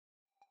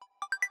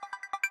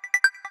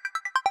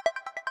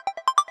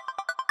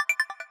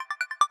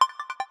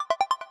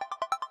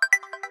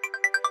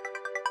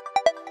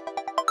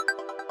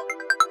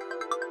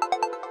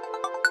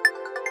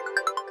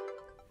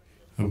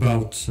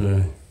About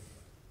a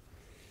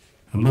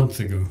month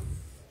ago,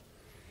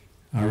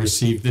 I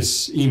received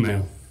this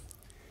email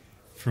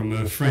from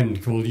a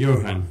friend called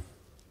Johan.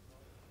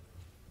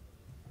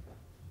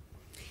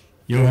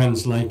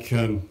 Johan's like,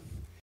 and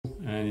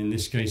in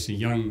this case, a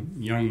young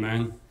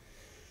man.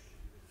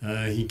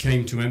 He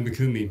came to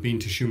Embercoombe. He'd been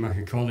to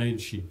Schumacher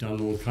College. He'd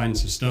done all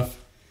kinds of stuff,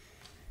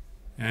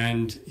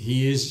 and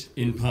he is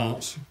in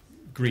part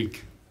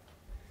Greek.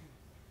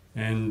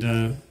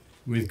 And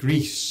with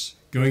Greece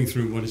going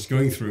through what it's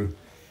going through,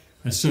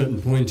 at a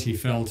certain point he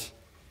felt,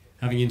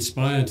 having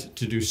inspired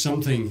to do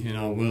something in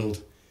our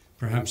world,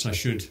 perhaps I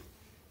should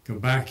go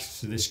back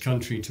to this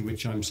country to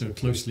which I'm so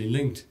closely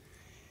linked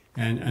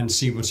and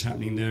see what's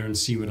happening there and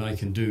see what I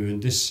can do.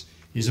 And this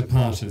is a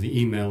part of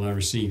the email I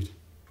received.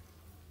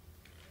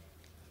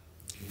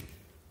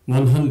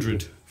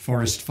 100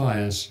 forest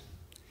fires,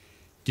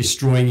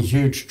 destroying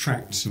huge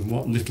tracts of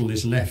what little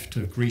is left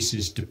of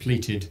Greece's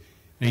depleted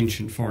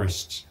ancient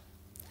forests.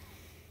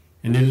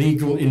 An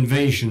illegal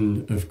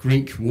invasion of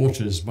Greek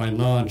waters by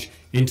large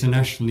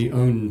internationally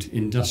owned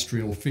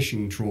industrial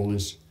fishing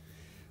trawlers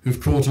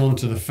who've caught on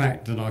to the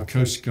fact that our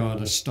Coast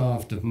Guard are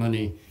starved of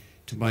money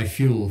to buy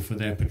fuel for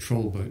their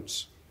patrol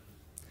boats.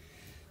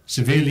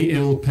 Severely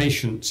ill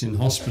patients in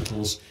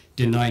hospitals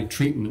denied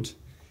treatment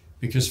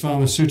because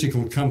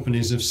pharmaceutical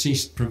companies have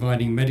ceased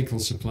providing medical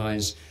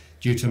supplies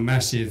due to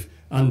massive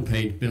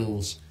unpaid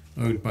bills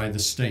owed by the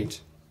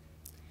state.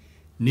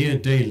 Near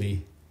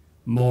daily,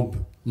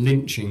 mob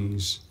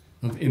lynchings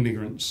of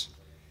immigrants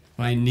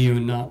by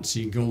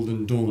neo-Nazi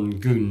Golden Dawn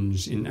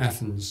goons in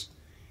Athens,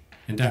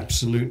 and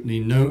absolutely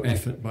no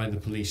effort by the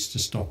police to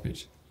stop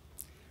it.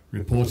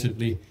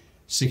 Reportedly,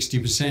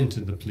 60%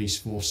 of the police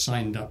force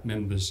signed up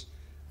members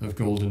of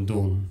Golden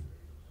Dawn.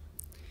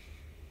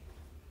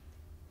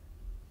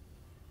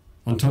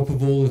 On top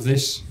of all of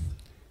this,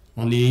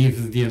 on the eve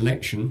of the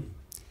election,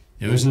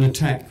 there was an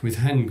attack with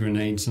hand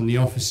grenades on the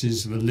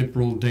offices of a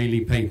liberal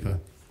daily paper,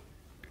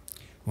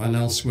 while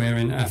elsewhere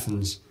in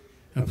Athens,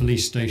 a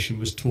police station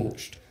was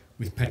torched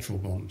with petrol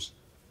bombs.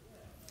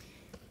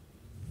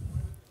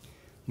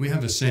 We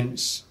have a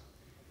sense,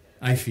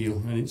 I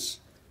feel, and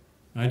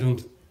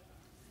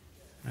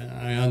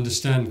I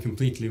understand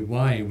completely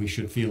why we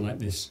should feel like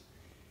this,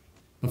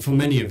 but for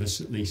many of us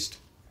at least,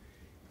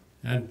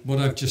 and what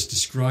I've just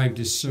described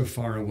is so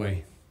far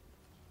away.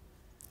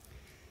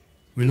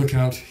 We look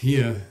out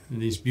here in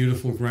these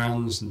beautiful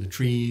grounds and the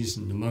trees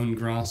and the mown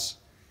grass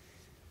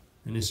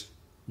and this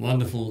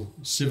wonderful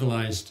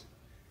civilized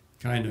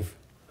kind of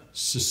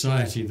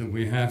society that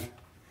we have,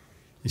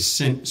 this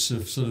sense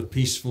of sort of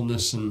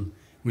peacefulness, and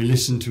we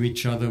listen to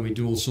each other, we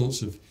do all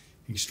sorts of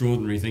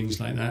extraordinary things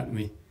like that.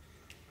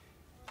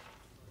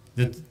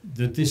 That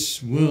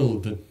this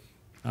world that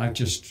I've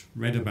just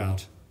read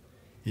about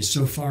is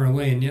so far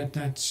away, and yet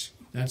that's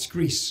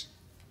Greece.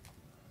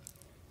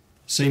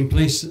 Same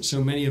place that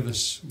so many of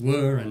us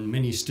were, and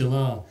many still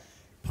are,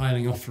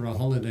 piling off for our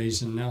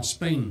holidays, and now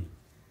Spain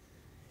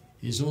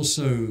is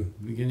also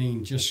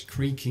beginning just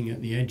creaking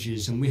at the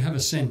edges. And we have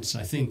a sense,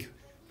 I think,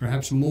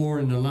 perhaps more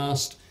in the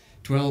last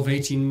 12,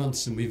 18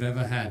 months than we've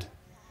ever had,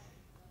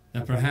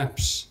 that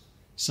perhaps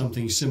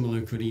something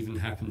similar could even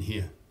happen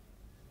here.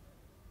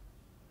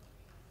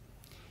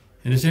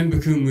 And at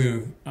Embercombe,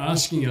 we're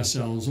asking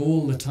ourselves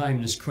all the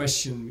time this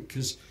question,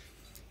 because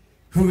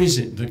who is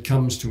it that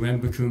comes to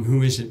Embercombe?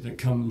 Who is it that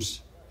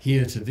comes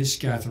here to this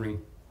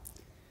gathering?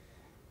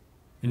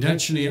 And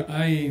actually,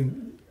 I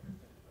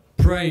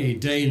pray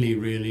daily,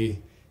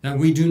 really, that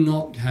we do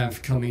not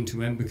have coming to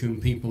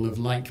Embercombe people of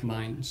like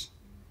minds.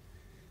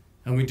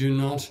 And we do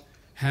not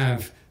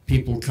have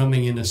people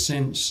coming in a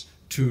sense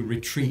to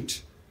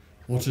retreat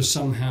or to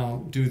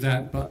somehow do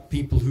that, but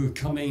people who are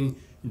coming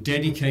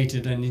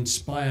dedicated and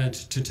inspired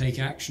to take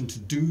action, to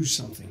do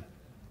something.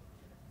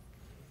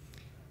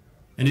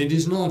 And it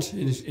is not,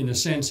 in a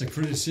sense, a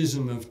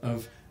criticism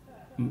of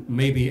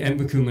maybe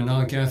Embercombe and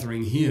our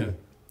gathering here,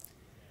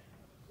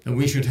 that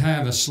we should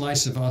have a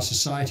slice of our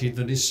society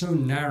that is so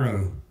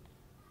narrow.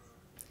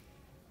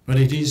 But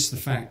it is the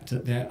fact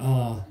that there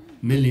are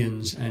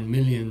millions and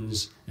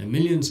millions and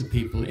millions of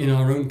people in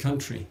our own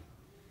country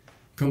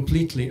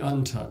completely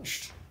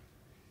untouched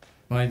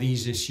by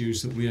these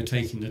issues that we are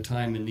taking the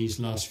time in these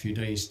last few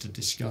days to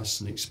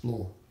discuss and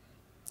explore.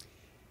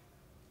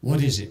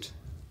 What is it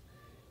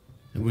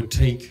that would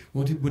take,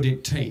 what would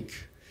it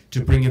take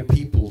to bring a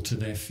people to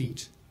their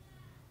feet?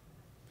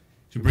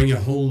 To bring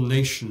a whole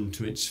nation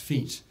to its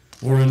feet,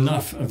 or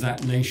enough of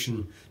that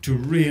nation to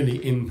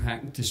really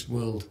impact this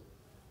world?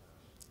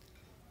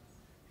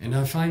 And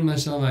I find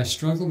myself, I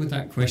struggle with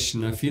that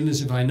question. I feel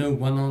as if I know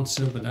one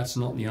answer, but that's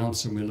not the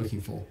answer we're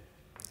looking for.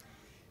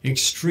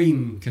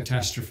 Extreme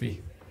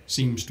catastrophe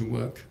seems to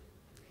work,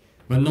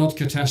 but not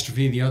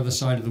catastrophe the other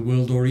side of the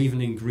world or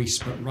even in Greece,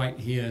 but right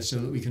here so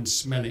that we can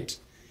smell it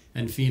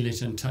and feel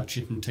it and touch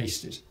it and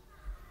taste it.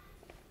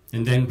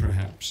 And then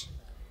perhaps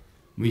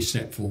we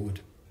step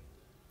forward.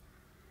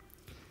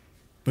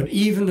 But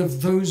even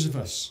of those of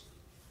us,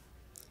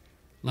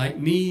 like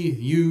me,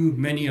 you,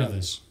 many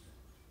others,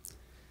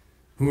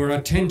 who are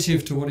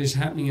attentive to what is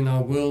happening in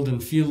our world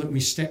and feel that we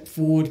step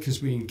forward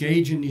because we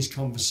engage in these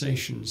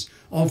conversations,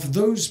 of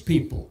those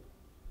people,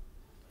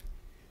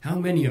 how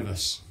many of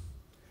us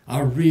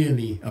are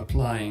really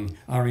applying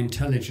our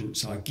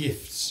intelligence, our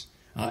gifts,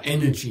 our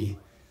energy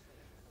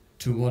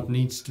to what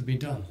needs to be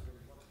done?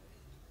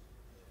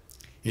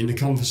 In the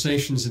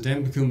conversations at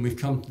Embercombe, we've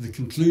come to the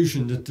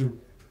conclusion that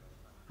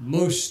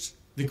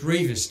the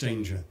gravest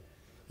danger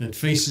that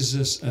faces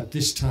us at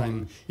this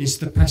time is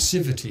the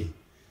passivity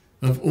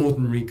of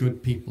ordinary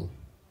good people.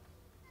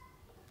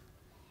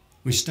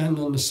 We stand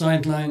on the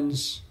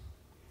sidelines,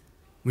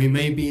 we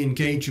maybe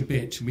engage a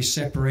bit, we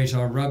separate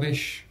our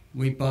rubbish,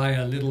 we buy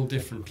a little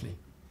differently.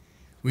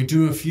 We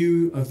do a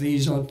few of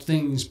these odd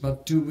things,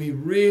 but do we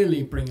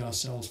really bring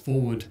ourselves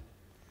forward?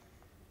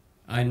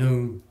 I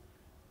know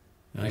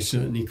I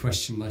certainly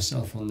question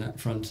myself on that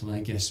front, and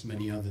I guess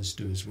many others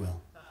do as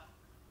well.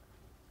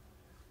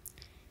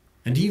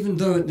 And even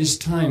though at this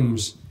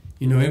times,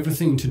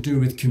 everything to do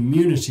with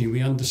community,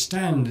 we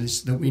understand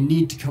is that we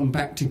need to come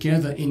back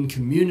together in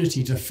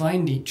community to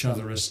find each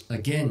other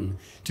again,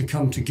 to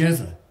come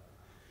together.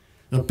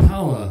 The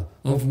power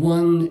of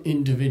one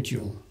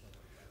individual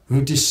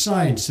who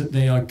decides that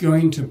they are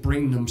going to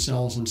bring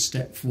themselves and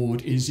step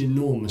forward is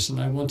enormous. And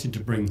I wanted to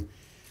bring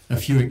a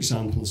few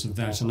examples of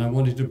that, and I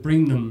wanted to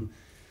bring them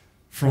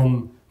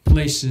from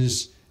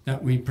places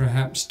that we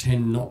perhaps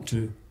tend not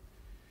to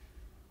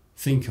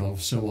think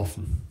of so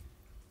often.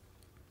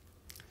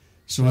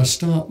 So I'll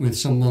start with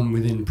someone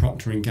within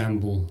Procter &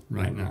 Gamble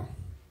right now.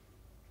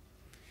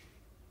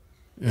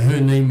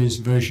 Her name is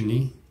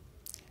Virginie,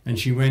 and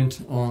she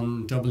went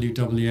on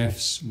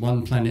WWF's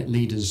One Planet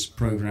Leaders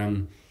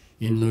program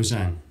in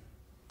Lausanne.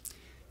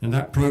 And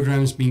that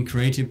program's been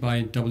created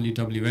by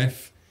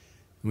WWF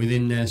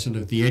within their sort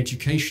of the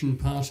education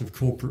part of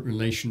corporate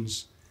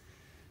relations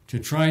to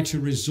try to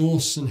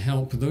resource and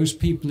help those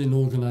people in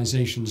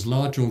organizations,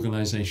 large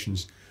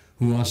organizations,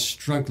 who are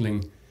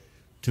struggling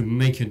to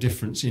make a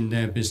difference in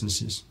their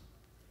businesses.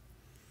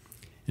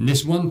 And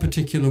this one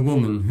particular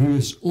woman, who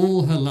has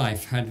all her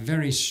life had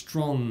very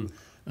strong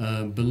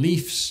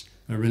beliefs,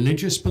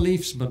 religious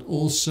beliefs, but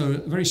also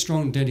a very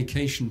strong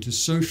dedication to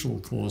social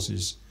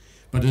causes,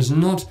 but has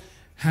not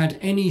had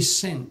any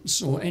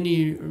sense or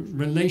any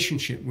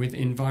relationship with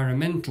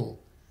environmental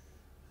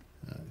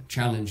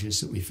challenges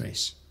that we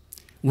face,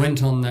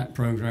 went on that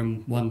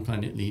program, One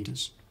Planet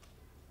Leaders.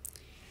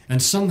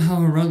 And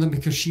somehow or other,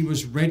 because she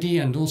was ready,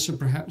 and also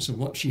perhaps of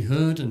what she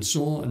heard and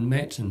saw and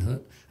met and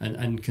heard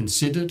and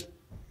considered,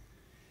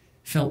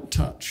 felt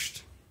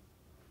touched.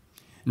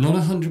 Not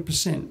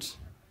 100%,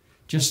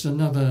 just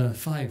another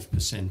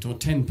 5% or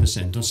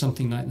 10% or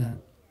something like that.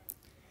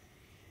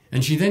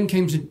 And she then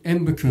came to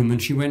Embercoombe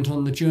and she went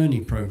on the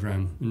Journey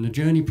program. And the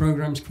Journey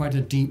program's quite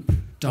a deep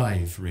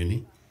dive,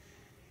 really.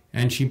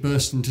 And she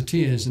burst into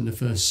tears in the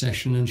first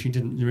session, and she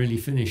didn't really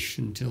finish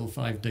until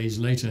 5 days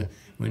later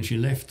when she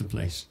left the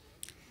place.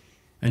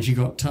 And she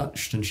got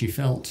touched, and she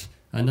felt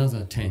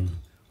another 10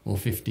 or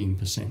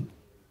 15%.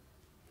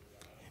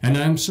 And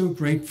I'm so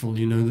grateful,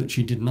 that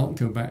she did not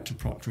go back to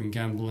Procter &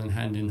 Gamble and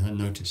hand in her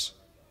notice.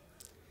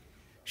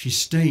 She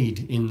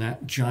stayed in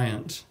that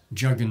giant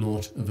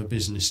juggernaut of a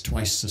business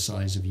twice the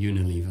size of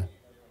Unilever.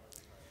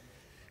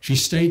 She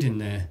stayed in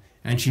there,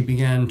 and she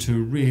began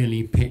to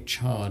really pitch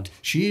hard.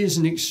 She is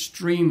an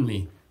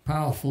extremely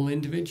powerful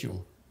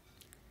individual.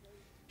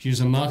 She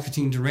was a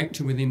marketing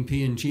director within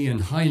P&G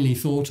and highly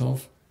thought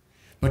of,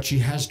 but she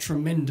has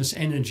tremendous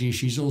energy.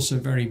 She's also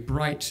very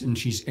bright, and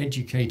she's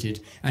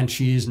educated, and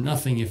she is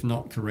nothing if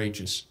not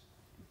courageous.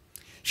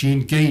 She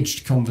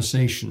engaged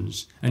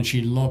conversations, and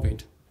she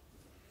lobbied.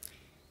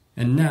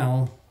 And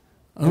now,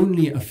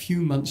 only a few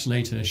months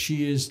later,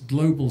 she is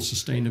Global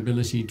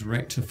Sustainability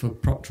Director for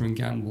Procter &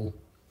 Gamble.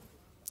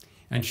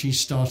 And she's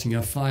starting a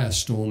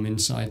firestorm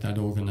inside that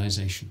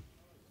organization.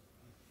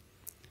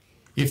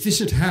 If this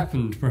had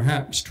happened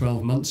perhaps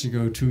 12 months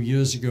ago, 2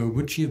 years ago,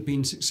 would she have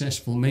been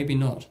successful? Maybe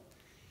not.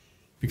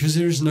 Because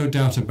there is no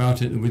doubt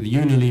about it that with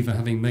Unilever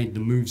having made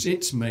the moves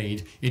it's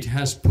made, it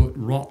has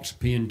rocked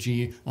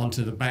P&G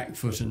onto the back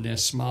foot, and they're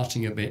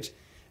smarting a bit,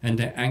 and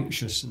they're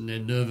anxious and they're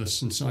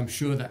nervous, and so I'm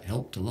sure that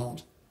helped a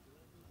lot.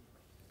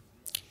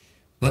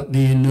 But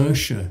the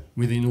inertia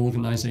within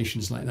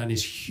organizations like that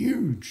is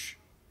huge.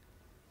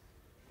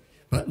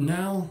 But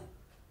now,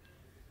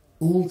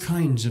 all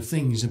kinds of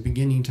things are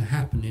beginning to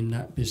happen in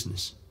that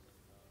business.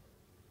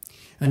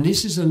 And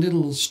this is a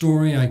little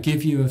story I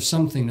give you of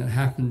something that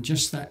happened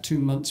just that 2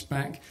 months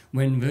back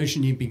when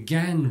Virginie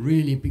began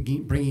really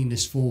bringing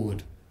this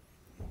forward.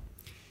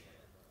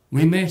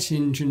 We met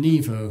in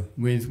Geneva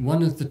with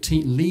one of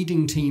the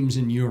leading teams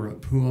in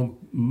Europe who are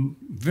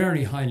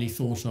very highly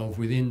thought of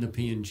within the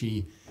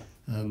P&G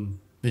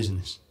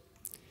business.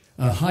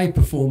 A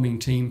high-performing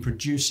team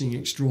producing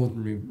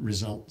extraordinary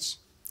results.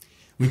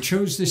 We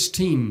chose this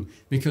team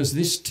because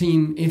this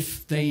team,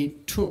 if they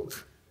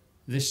took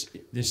this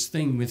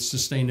thing with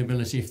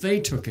sustainability, if they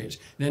took it,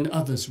 then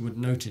others would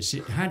notice.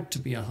 It had to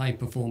be a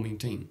high-performing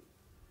team.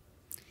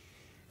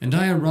 And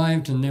I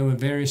arrived and there were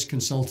various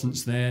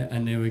consultants there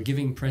and they were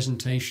giving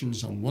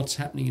presentations on what's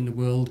happening in the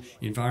world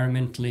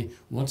environmentally,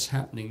 what's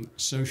happening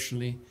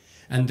socially,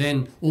 and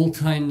then all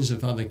kinds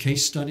of other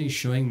case studies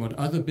showing what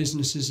other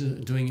businesses are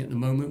doing at the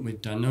moment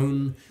with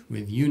Danone,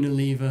 with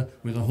Unilever,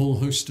 with a whole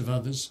host of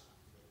others.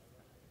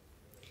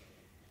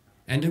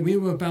 And we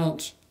were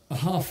about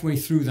halfway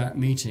through that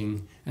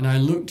meeting and I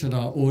looked at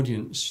our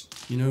audience.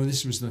 You know,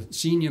 this was the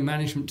senior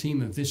management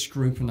team of this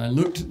group, and I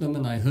looked at them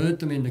and I heard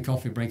them in the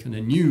coffee break and I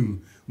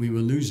knew we were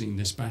losing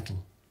this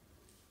battle.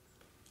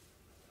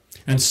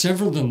 And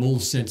several of them all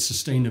said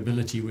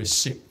sustainability, we're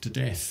sick to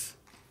death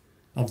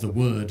of the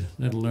word,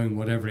 let alone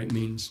whatever it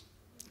means.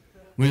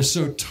 We're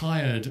so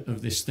tired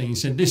of this thing. He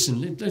said,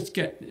 listen,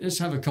 let's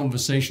have a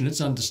conversation,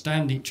 let's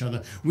understand each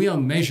other. We are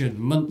measured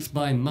month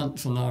by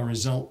month on our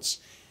results.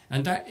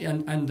 And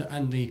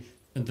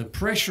the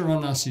pressure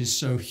on us is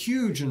so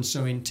huge and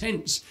so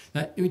intense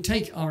that we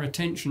take our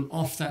attention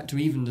off that to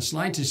even the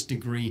slightest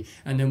degree,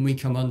 and then we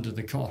come under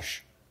the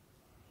cosh.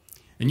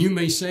 And you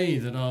may say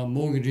that our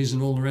mortgages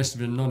and all the rest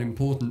of it are not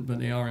important, but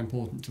they are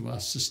important to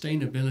us.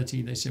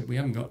 Sustainability, they said, we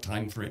haven't got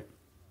time for it.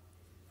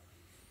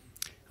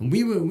 And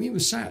we were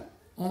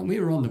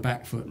on the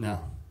back foot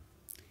now,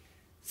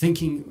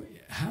 thinking,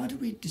 how do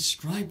we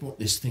describe what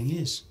this thing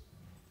is?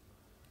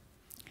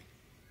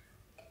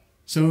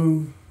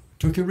 So,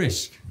 took a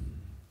risk.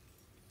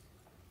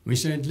 We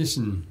said,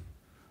 listen,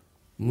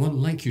 we would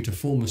like you to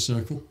form a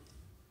circle,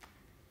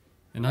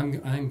 and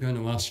I'm going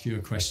to ask you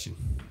a question.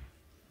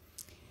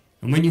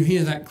 And when you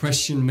hear that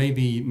question,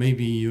 maybe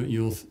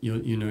you'll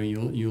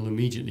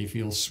immediately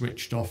feel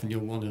switched off and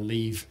you'll want to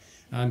leave.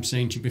 I'm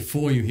saying to you,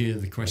 before you hear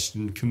the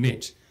question,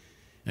 commit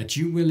that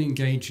you will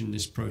engage in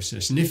this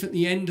process. And if at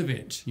the end of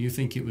it you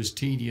think it was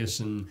tedious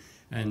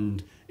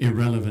and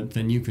irrelevant,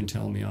 then you can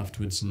tell me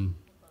afterwards and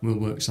we'll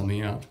work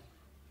something out.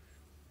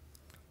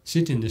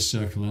 Sit in this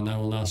circle and I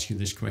will ask you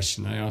this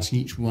question. I ask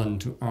each one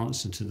to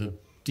answer to the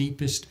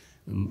deepest,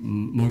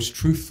 most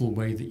truthful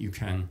way that you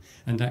can.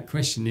 And that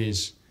question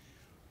is,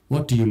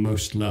 what do you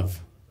most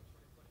love?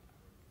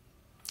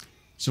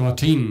 So our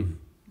team,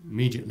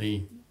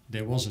 immediately,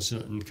 there was a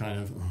certain kind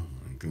of, oh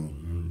my God,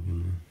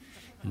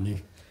 and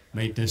they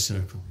made their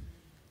circle.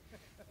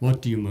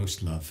 What do you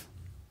most love?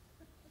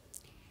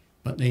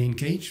 But they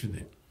engaged with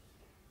it.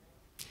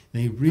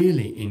 They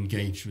really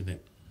engaged with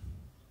it.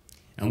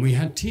 And we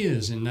had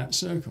tears in that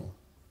circle.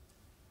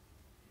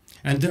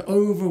 And the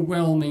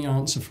overwhelming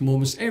answer from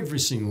almost every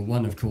single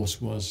one, of course,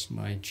 was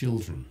my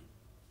children,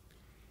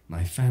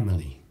 my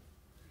family,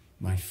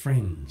 my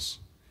friends,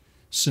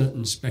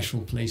 certain special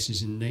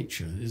places in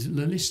nature.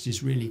 The list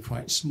is really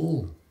quite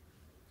small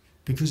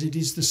because it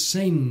is the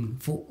same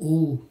for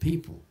all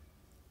people,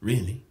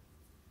 really,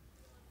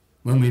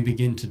 when we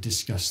begin to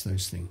discuss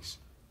those things.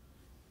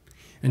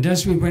 And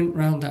as we went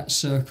round that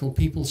circle,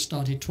 people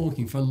started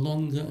talking for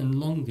longer and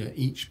longer,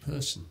 each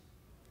person,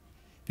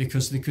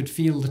 because they could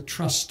feel the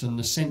trust and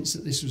the sense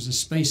that this was a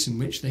space in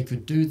which they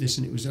could do this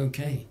and it was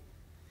okay.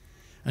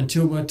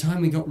 Until by the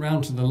time we got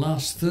round to the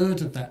last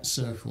third of that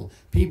circle,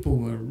 people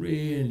were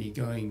really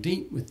going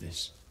deep with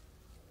this.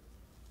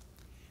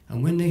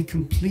 And when they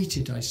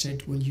completed, I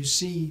said, well, you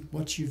see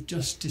what you've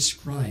just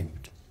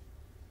described.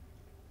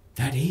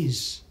 That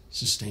is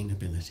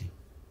sustainability.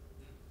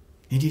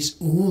 It is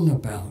all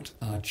about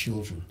our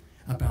children,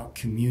 about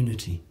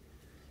community,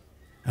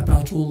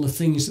 about all the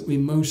things that we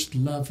most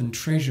love and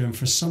treasure. And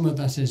for some of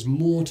that is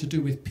more to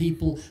do with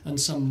people and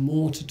some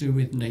more to do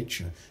with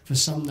nature. For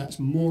some that's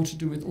more to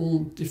do with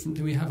all different,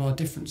 we have our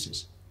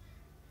differences.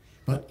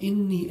 But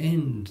in the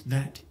end,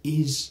 that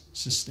is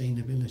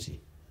sustainability.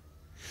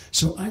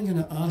 So I'm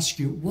going to ask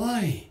you,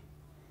 why?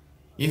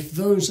 If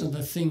those are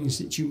the things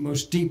that you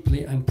most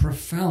deeply and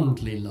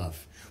profoundly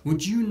love,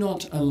 would you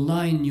not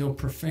align your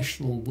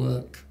professional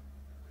work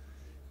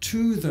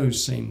to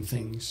those same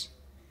things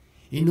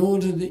in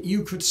order that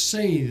you could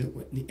say that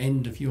at the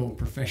end of your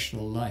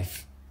professional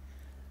life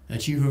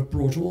that you have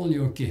brought all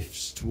your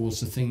gifts towards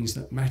the things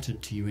that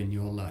mattered to you in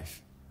your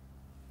life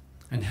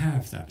and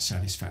have that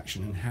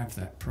satisfaction and have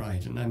that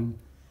pride? And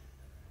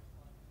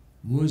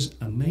it was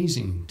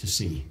amazing to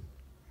see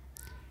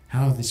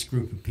how this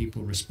group of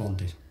people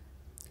responded.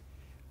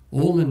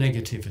 All the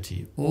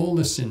negativity, all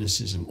the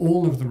cynicism,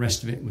 all of the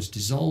rest of it was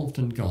dissolved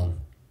and gone.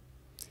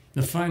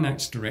 The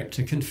finance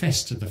director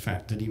confessed to the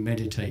fact that he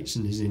meditates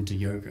and is into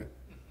yoga.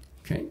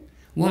 Okay?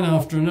 One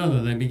after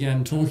another they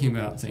began talking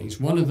about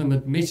things. One of them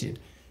admitted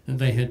that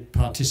they had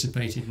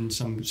participated in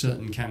some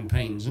certain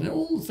campaigns, and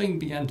all the thing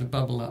began to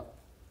bubble up.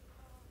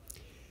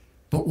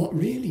 But what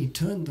really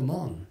turned them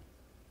on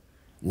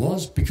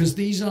was, because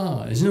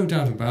there's no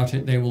doubt about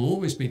it, they will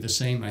always be the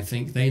same, I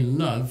think, they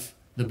love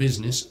the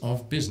business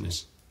of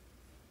business.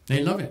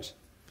 They love it.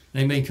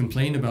 They may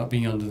complain about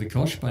being under the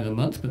cosh by the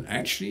month, but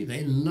actually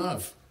they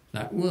love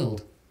that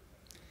world.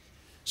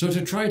 So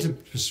to try to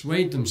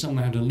persuade them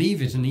somehow to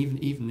leave it, and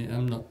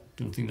even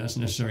don't think that's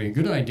necessarily a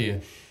good idea,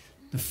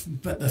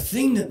 but the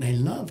thing that they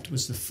loved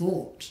was the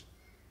thought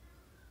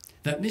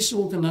that this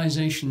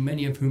organisation,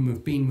 many of whom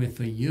have been with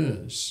for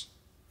years,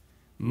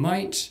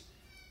 might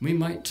we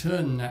might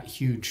turn that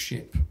huge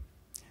ship,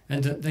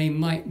 and that they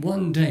might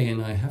one day,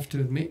 and I have to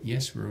admit,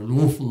 yes, we're an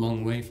awful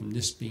long way from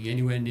this being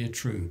anywhere near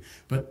true,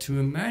 but to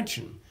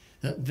imagine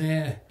that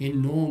their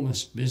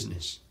enormous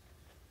business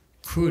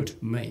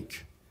could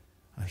make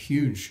a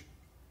huge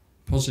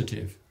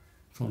positive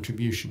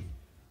contribution.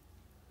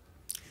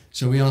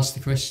 So we ask the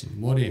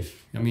question, what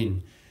if? I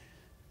mean,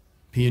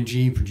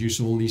 P&G produce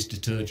all these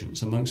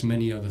detergents, amongst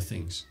many other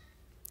things.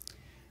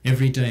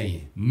 Every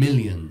day,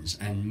 millions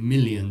and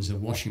millions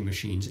of washing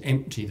machines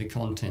empty the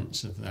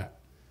contents of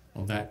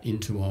that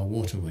into our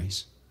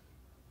waterways.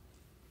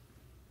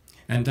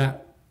 And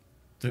that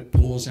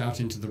pours out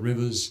into the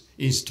rivers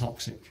is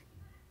toxic,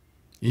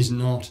 is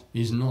not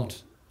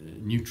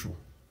neutral.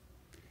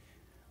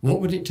 What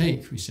would it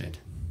take, we said,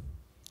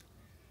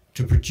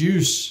 to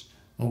produce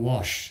a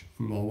wash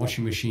from our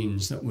washing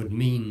machines that would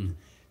mean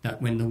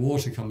that when the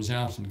water comes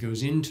out and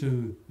goes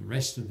into the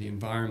rest of the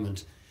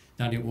environment,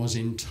 that it was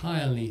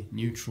entirely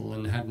neutral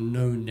and had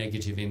no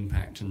negative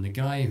impact. And the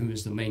guy who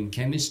was the main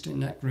chemist in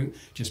that group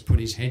just put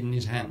his head in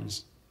his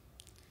hands.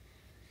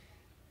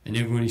 And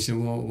everybody said,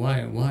 well, why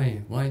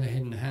the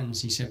head in the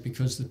hands? He said,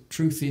 because the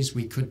truth is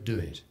we could do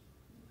it.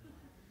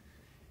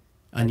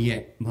 And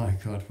yet, my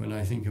God, when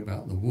I think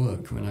about the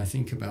work, when I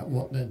think about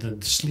what the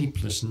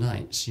sleepless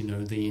nights, you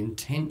know, the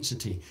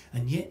intensity,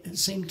 and yet at the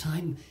same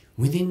time,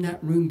 within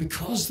that room,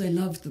 because they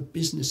loved the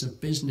business of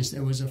business,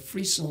 there was a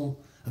frisson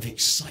of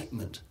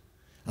excitement,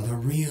 of a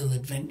real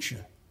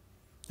adventure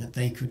that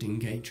they could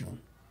engage on.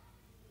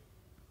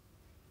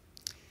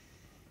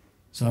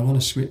 So I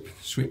want to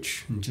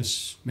switch and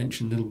just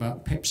mention a little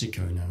about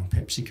PepsiCo now.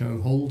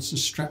 PepsiCo holds a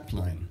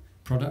strapline,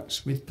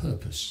 products with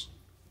purpose.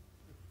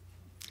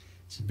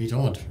 It's a bit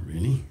odd,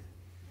 really,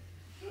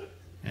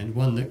 and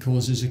one that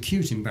causes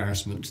acute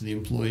embarrassment to the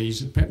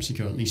employees of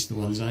PepsiCo, at least the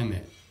ones I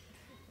met.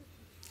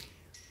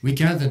 We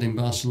gathered in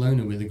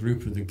Barcelona with a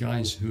group of the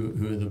guys who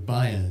are the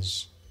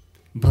buyers,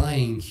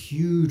 buying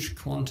huge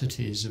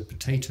quantities of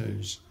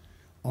potatoes,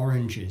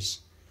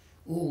 oranges,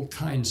 all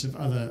kinds of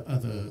other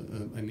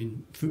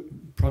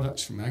food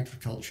products from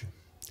agriculture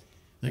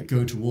that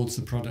go towards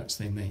the products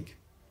they make.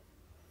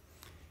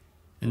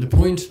 And the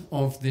point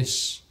of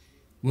this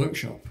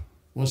workshop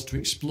was to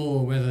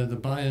explore whether the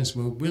buyers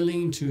were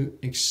willing to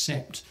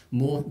accept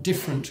more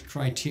different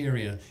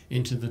criteria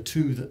into the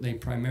two that they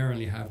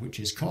primarily have, which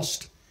is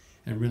cost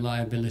and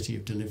reliability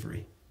of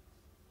delivery.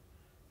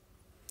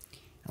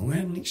 And we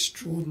had an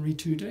extraordinary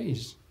 2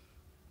 days.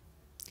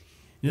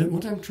 You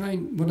know,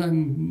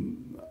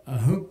 I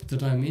hope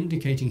that I'm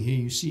indicating here,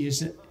 you see, is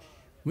that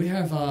we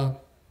have our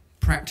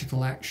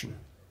practical action.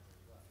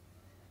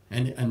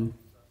 And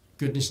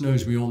goodness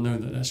knows we all know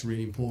that that's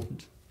really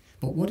important.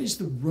 But what is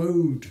the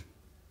road?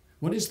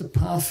 What is the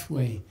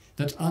pathway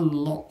that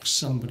unlocks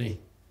somebody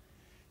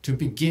to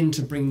begin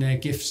to bring their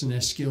gifts and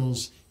their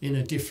skills in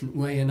a different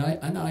way? And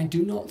I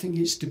do not think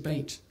it's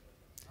debate.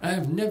 I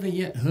have never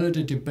yet heard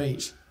a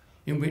debate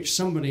in which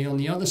somebody on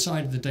the other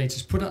side of the data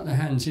has put up their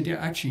hand and said, yeah,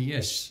 actually,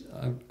 yes,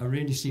 I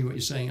really see what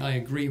you're saying. I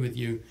agree with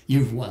you.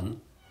 You've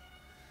won.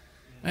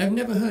 I have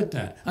never heard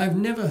that. I've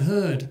never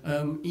heard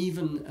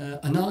even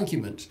an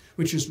argument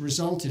which has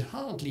resulted,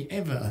 hardly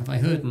ever have I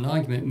heard an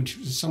argument in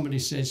which somebody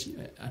says,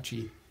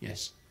 actually,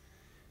 yes.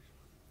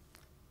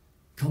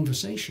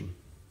 Conversation.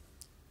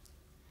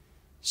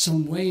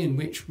 Some way in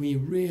which we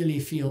really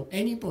feel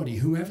anybody,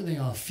 whoever they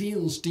are,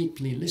 feels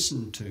deeply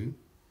listened to.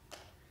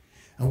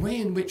 A way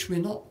in which we're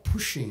not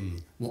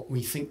pushing what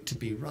we think to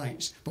be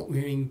right, but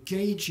we're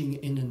engaging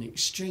in an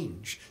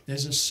exchange.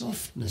 There's a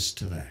softness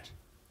to that.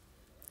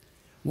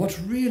 What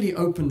really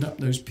opened up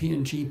those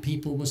P&G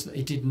people was that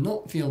they did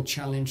not feel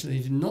challenged, they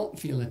did not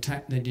feel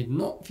attacked, they did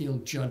not feel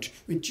judged.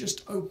 It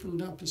just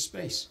opened up a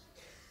space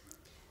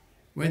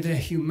where their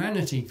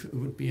humanity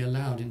would be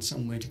allowed in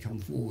some way to come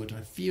forward.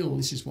 I feel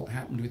this is what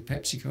happened with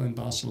PepsiCo in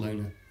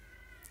Barcelona.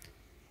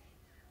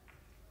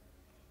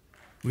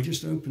 We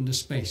just opened a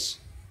space.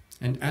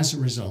 And as a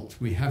result,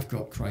 we have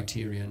got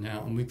criteria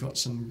now, and we've got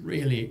some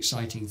really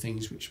exciting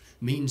things, which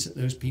means that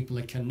those people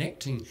are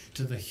connecting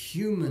to the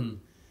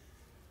human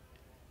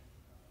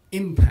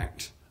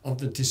impact of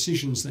the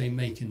decisions they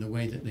make in the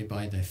way that they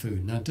buy their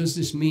food. Now, does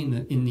this mean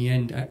that in the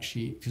end,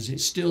 actually, because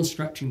it's still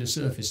scratching the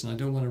surface, and I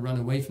don't want to run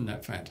away from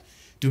that fact,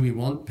 do we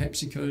want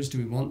PepsiCos, do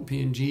we want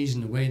P&Gs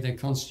and the way they're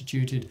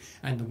constituted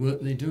and the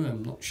work they do?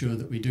 I'm not sure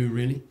that we do,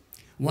 really.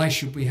 Why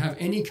should we have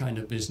any kind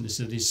of business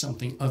that is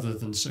something other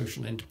than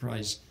social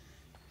enterprise?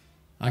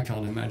 I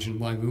can't imagine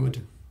why we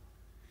would.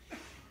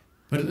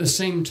 But at the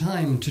same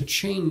time, to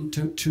change,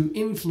 to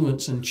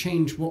influence and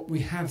change what we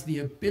have the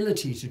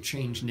ability to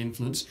change and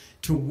influence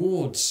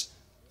towards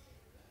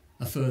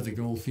a further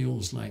goal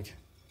feels like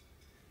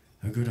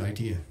a good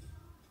idea.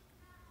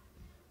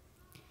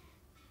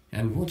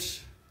 And what,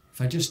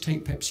 if I just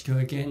take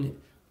PepsiCo again,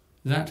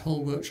 that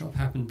whole workshop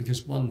happened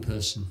because one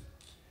person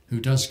who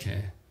does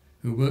care,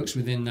 who works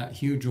within that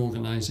huge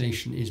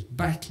organization, is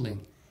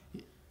battling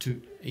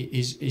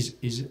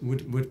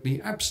would be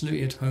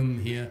absolutely at home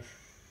here,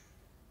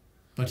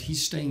 but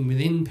he's staying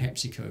within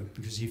PepsiCo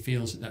because he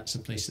feels that that's a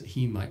place that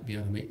he might be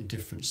able to make the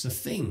difference. The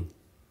thing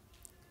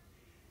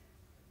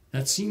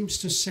that seems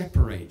to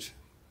separate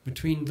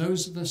between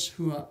those of us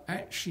who are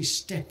actually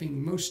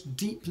stepping most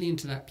deeply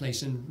into that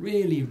place and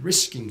really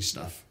risking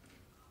stuff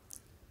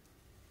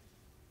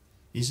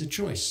is a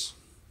choice.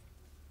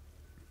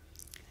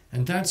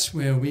 And that's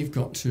where we've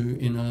got to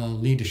in our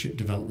leadership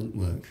development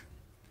work.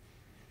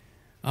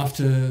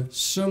 After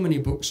so many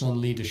books on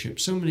leadership,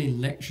 so many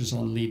lectures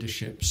on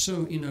leadership,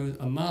 so,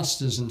 a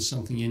master's and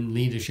something in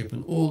leadership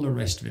and all the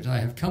rest of it, I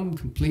have come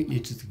completely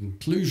to the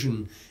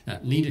conclusion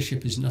that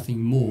leadership is nothing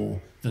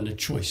more than a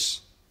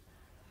choice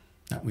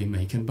that we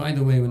make. And by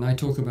the way, when I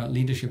talk about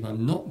leadership,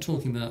 I'm not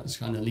talking about this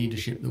kind of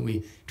leadership that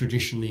we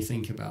traditionally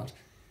think about.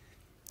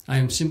 I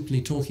am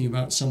simply talking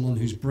about someone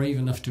who's brave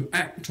enough to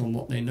act on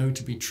what they know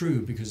to be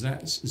true, because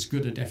that's as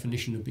good a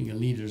definition of being a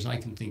leader as I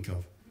can think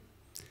of.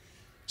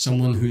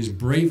 Someone who's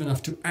brave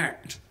enough to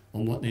act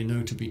on what they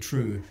know to be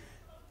true.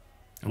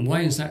 And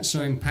why is that so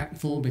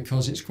impactful?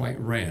 Because it's quite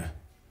rare.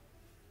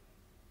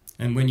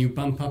 And when you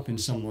bump up in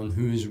someone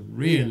who is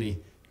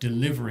really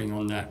delivering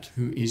on that,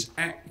 who is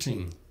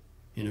acting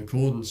in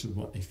accordance with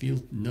what they feel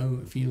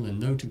and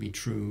know to be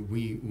true,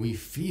 we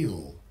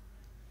feel,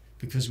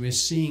 because we're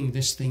seeing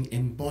this thing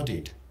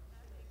embodied,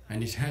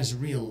 and it has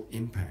real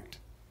impact.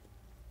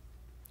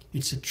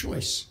 It's a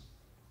choice.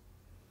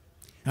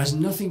 It has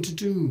nothing to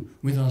do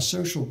with our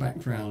social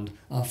background,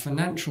 our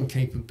financial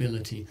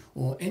capability,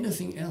 or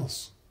anything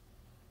else.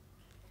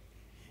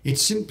 It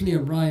simply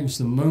arrives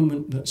the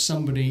moment that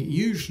somebody,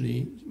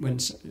 usually,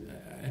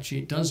 actually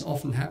it does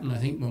often happen, I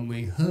think, when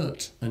we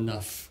hurt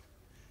enough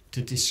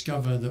to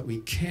discover that we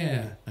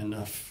care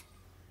enough,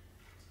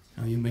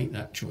 and you make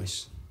that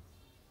choice.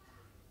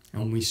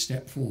 And we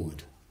step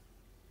forward.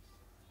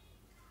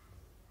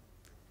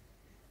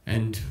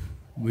 And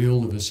we,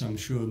 all of us, I'm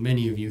sure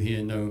many of you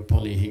here know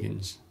Polly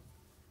Higgins.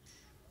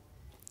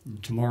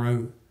 And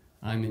tomorrow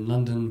I'm in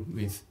London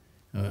with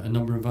a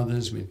number of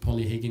others, with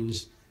Polly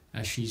Higgins,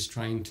 as she's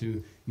trying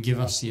to give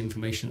us the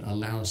information that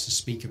allows us to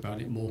speak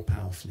about it more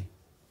powerfully.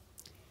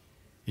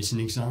 It's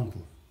an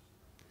example.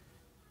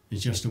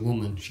 It's just a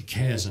woman, she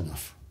cares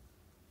enough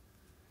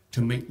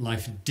to make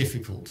life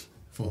difficult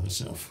for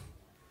herself.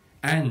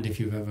 And if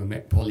you've ever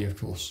met Polly, of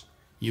course,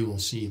 you will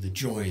see the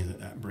joy that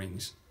that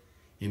brings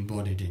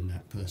embodied in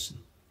that person.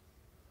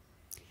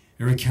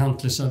 There are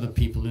countless other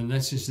people, and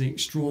this is the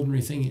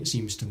extraordinary thing, it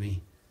seems to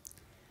me.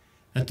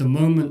 At the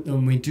moment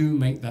when we do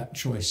make that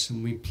choice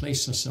and we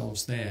place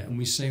ourselves there and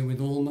we say, with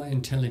all my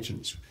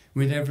intelligence,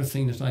 with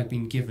everything that I've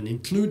been given,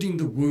 including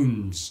the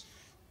wounds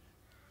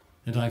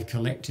that I've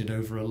collected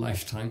over a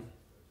lifetime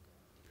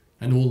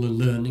and all the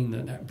learning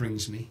that that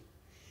brings me,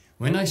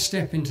 when I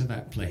step into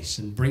that place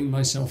and bring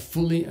myself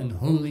fully and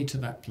wholly to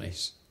that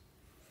place,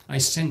 I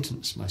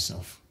sentence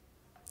myself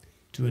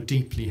to a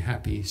deeply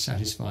happy,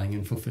 satisfying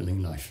and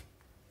fulfilling life.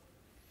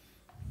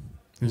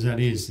 Because that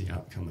is the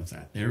outcome of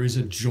that. There is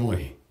a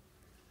joy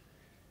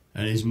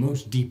that is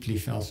most deeply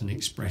felt and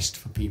expressed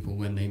for people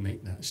when they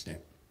make that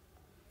step.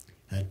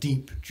 A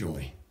deep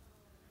joy.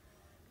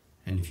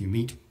 And if you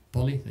meet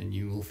Polly, then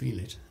you will feel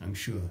it, I'm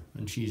sure.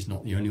 And she's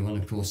not the only one,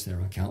 of course. There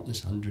are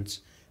countless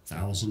hundreds,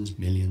 thousands,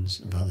 millions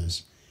of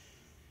others.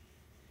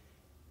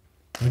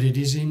 But it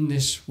is in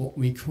this, what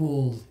we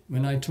call,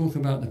 when I talk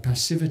about the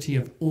passivity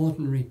of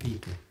ordinary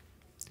people,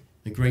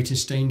 the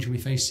greatest danger we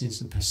face is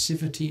the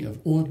passivity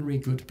of ordinary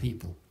good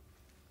people.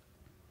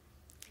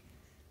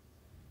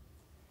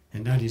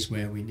 And that is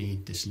where we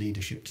need this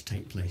leadership to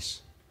take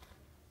place.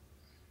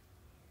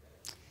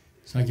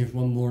 So I give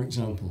one more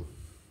example.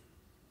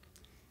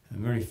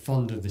 I'm very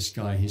fond of this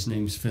guy. His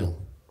name's Phil.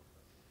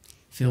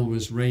 Phil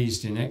was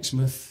raised in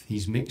Exmouth.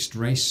 He's mixed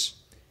race.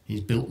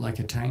 He's built like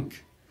a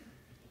tank.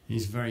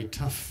 He's a very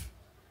tough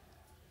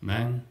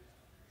man.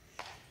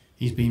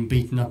 He's been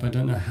beaten up I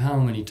don't know how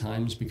many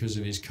times because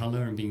of his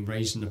colour and being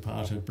raised in a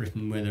part of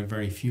Britain where there are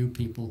very few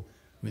people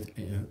with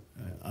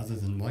other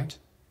than white.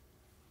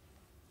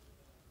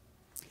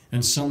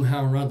 And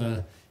somehow or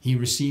other he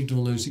received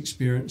all those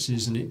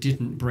experiences and it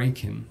didn't break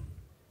him.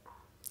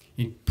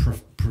 It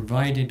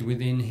provided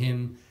within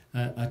him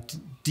a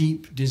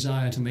deep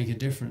desire to make a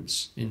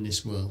difference in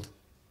this world.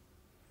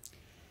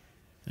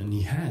 And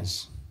he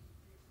has.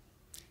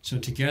 So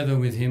together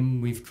with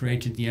him, we've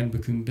created the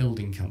Embercombe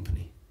Building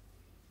Company.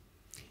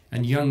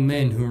 And young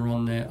men who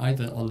are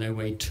either on their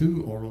way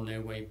to or on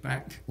their way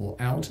back or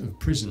out of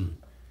prison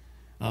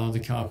are the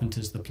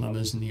carpenters, the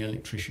plumbers and the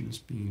electricians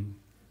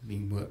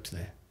being worked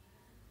there.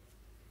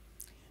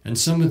 And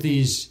some of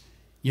these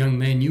young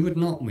men you would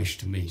not wish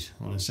to meet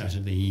on a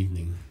Saturday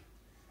evening,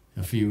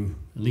 at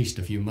least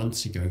a few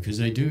months ago, because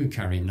they do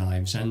carry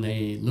knives and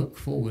they look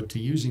forward to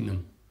using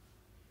them.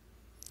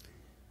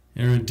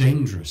 They're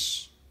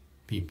dangerous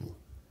people.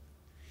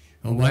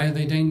 Well, why are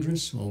they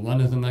dangerous? Well,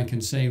 one of them, I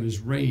can say, was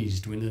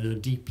raised within a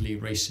deeply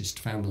racist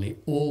family.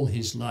 All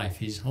his life,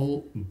 his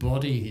whole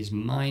body, his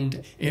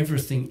mind,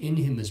 everything in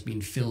him has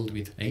been filled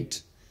with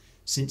hate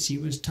since he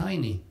was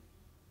tiny.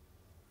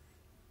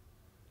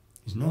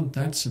 It's not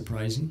that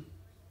surprising.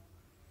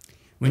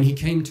 When he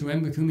came to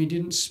Embercombe, he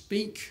didn't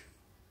speak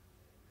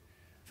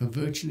for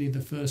virtually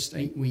the first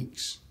 8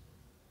 weeks.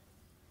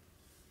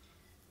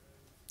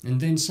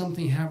 And then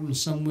something happened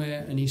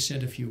somewhere and he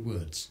said a few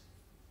words.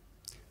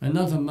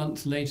 Another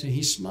month later,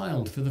 he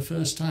smiled for the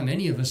first time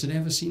any of us had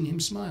ever seen him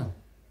smile.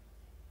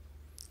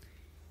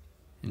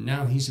 And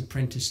now he's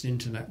apprenticed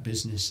into that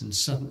business, and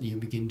suddenly you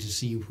begin to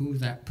see who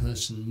that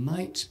person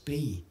might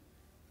be.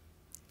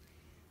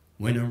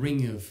 When a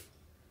ring of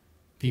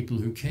people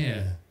who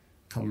care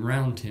come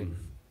round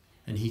him,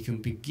 and he can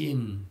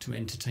begin to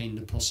entertain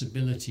the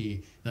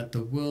possibility that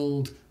the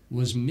world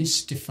was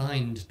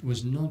misdefined,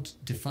 was not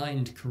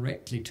defined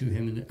correctly to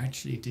him, and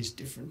actually it is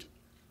different.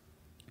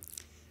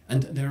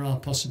 And there are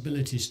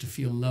possibilities to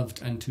feel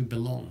loved and to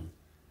belong.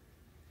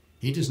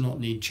 He does not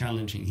need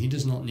challenging. He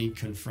does not need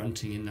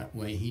confronting in that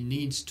way. He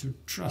needs to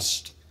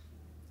trust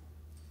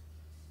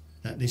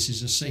that this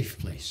is a safe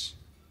place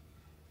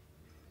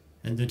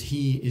and that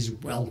he is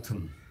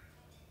welcome.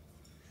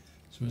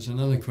 So it's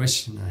another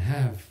question I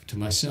have to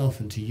myself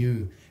and to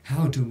you.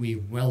 How do we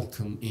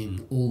welcome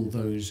in all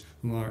those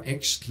who are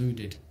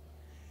excluded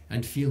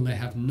and feel they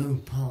have no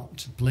part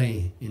to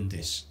play in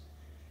this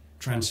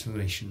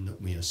transformation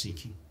that we are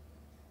seeking?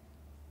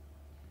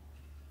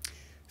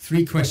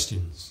 3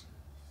 questions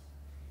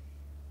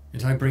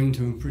that I bring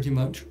to pretty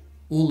much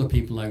all the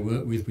people I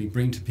work with, we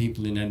bring to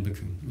people in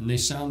Embercombe. And they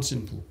sound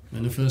simple.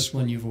 And the first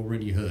one you've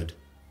already heard.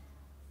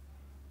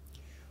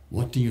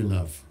 What do you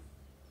love?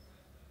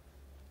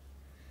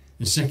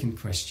 The second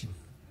question.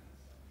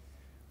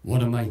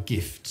 What are my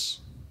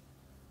gifts?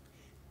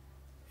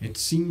 It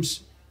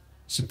seems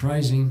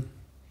surprising,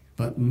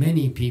 but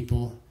many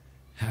people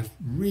have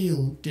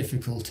real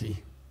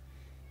difficulty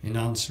in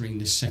answering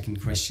this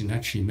second question.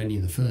 Actually, many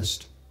of the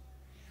first.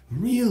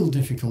 Real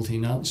difficulty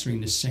in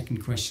answering the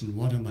second question,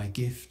 what are my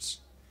gifts?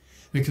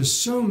 Because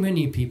so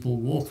many people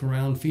walk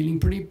around feeling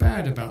pretty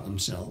bad about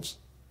themselves.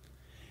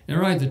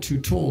 They're either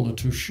too tall or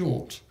too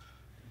short.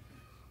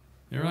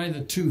 They're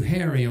either too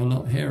hairy or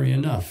not hairy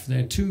enough.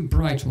 They're too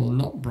bright or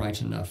not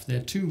bright enough.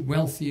 They're too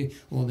wealthy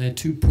or they're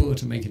too poor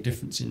to make a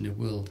difference in the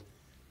world.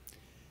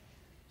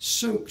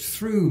 Soaked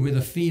through with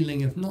a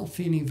feeling of not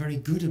feeling very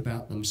good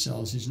about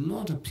themselves is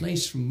not a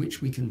place from which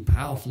we can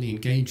powerfully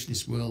engage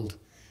this world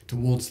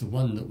towards the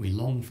one that we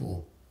long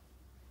for.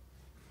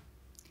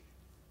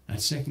 That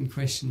second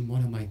question,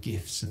 what are my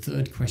gifts? The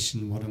third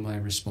question, what are my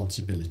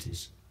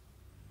responsibilities?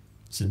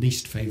 It's the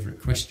least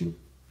favourite question.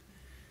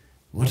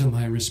 What are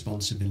my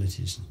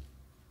responsibilities?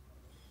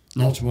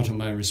 Not what are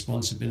my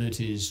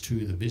responsibilities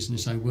to the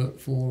business I work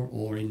for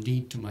or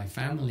indeed to my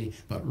family,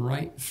 but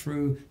right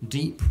through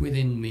deep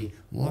within me,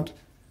 what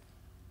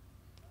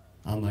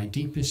are my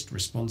deepest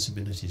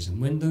responsibilities? And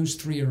when those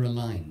 3 are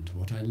aligned,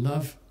 what I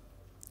love,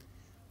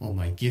 what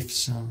my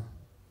gifts are,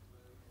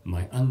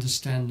 my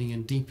understanding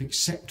and deep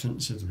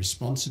acceptance of the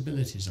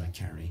responsibilities I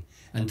carry,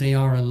 and they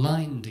are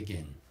aligned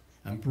again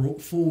and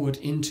brought forward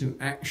into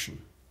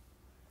action,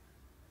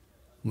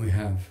 we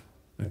have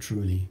a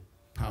truly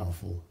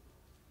powerful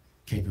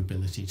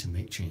capability to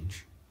make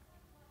change.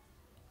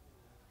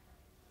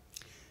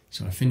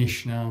 So I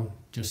finish now,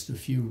 just a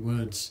few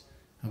words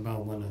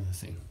about one other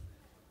thing.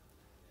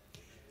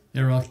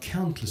 There are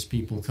countless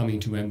people coming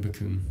to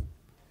Embercombe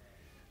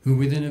who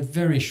within a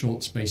very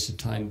short space of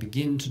time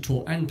begin to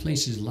talk, and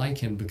places like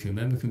Embercombe.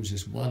 Embercombe is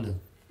just one of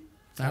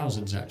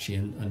thousands actually,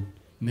 and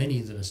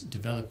many that are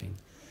developing,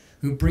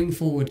 who bring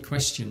forward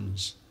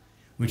questions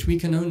which we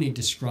can only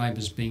describe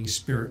as being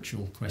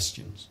spiritual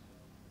questions.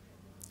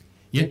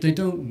 Yet they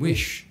don't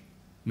wish,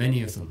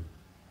 many of them,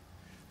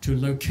 to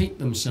locate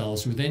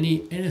themselves with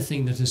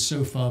anything that has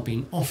so far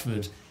been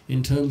offered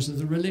in terms of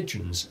the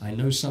religions. I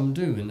know some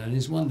do, and that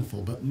is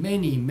wonderful, but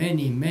many,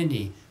 many,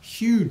 many,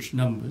 huge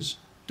numbers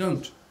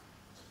don't.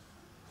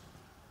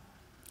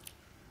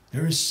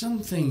 There is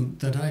something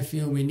that I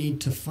feel we need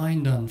to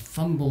find and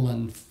fumble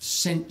and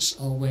sense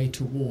our way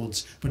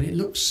towards, but it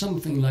looks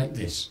something like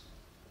this.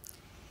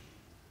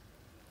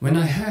 When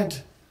I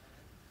had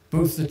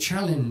both the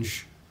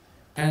challenge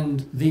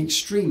and the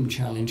extreme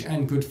challenge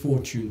and good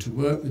fortune to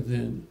work with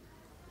the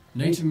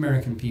Native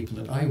American people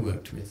that I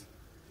worked with,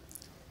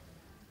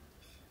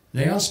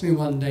 they asked me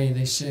one day,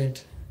 they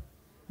said,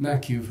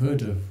 "Mac, you've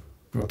heard of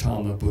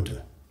Gautama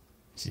Buddha?"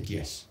 I said,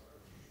 "Yes."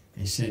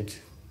 They said,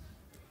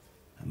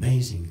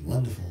 "Amazing,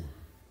 wonderful,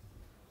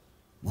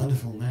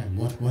 wonderful man,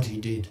 what he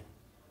did.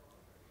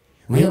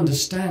 We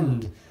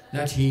understand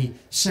that he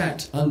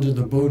sat under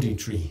the Bodhi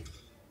tree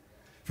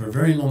for a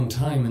very long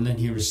time and then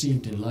he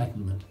received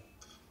enlightenment.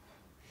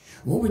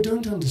 What we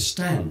don't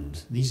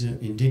understand, these are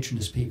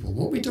indigenous people,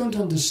 what we don't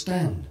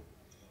understand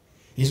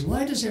is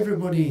why does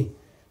everybody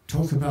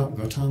talk about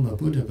Gautama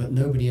Buddha but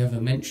nobody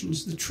ever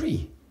mentions the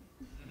tree?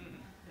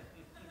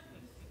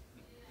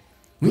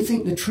 We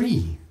think the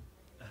tree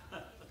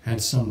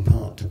had some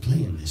part to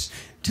play in this.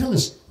 Tell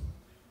us,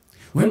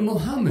 when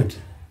Muhammad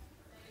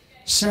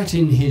sat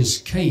in his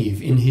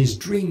cave, in his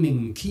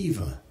dreaming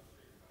kiva,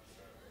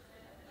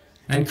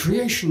 and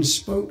creation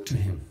spoke to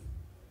him,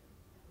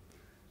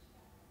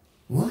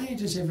 Why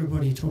does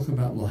everybody talk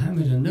about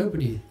Muhammad and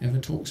nobody ever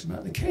talks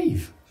about the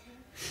cave?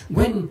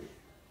 When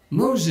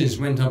Moses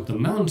went up the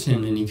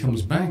mountain and he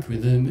comes back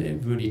with them,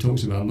 everybody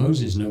talks about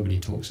Moses, nobody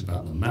talks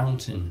about the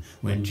mountain.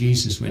 When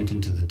Jesus went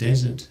into the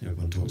desert,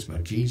 everyone talks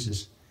about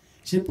Jesus.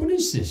 He said, what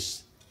is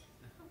this?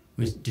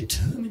 With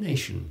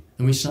determination.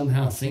 And we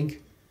somehow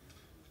think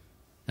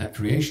that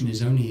creation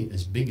is only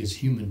as big as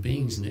human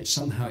beings, and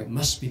somehow it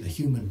must be the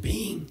human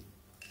being.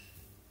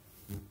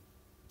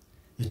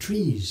 The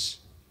trees,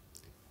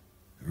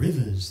 the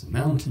rivers, the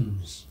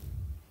mountains,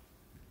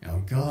 our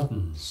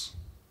gardens,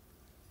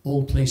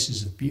 all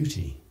places of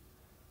beauty.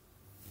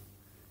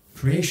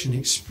 Creation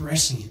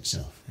expressing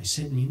itself. I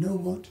said, and you know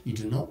what? You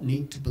do not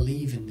need to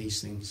believe in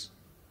these things.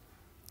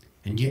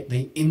 And yet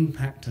they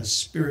impact us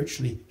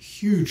spiritually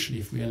hugely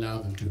if we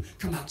allow them to.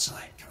 Come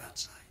outside, come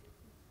outside.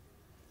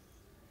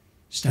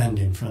 Stand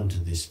in front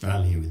of this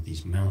valley with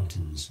these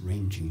mountains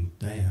ranging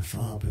there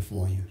far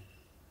before you.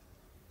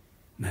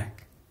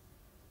 Mac,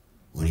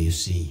 what do you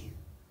see?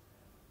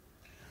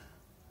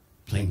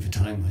 Playing for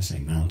time, I say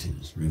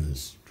mountains,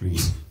 rivers,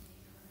 trees.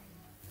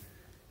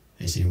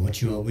 They say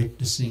what you are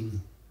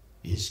witnessing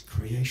is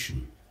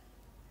creation.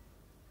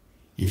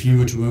 If you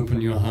were to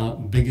open your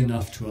heart big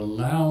enough to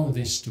allow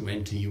this to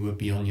enter, you would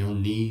be on your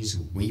knees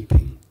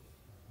weeping.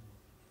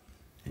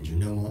 And you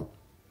know what?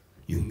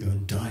 You can go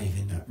and dive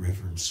in that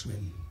river and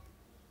swim.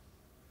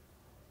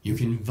 You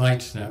can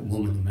invite that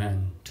woman or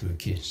man to a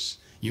kiss.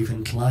 You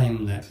can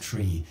climb that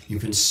tree. You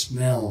can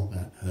smell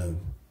that herb.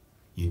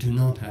 You do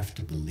not have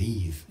to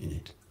believe in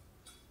it.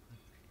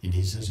 It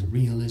is as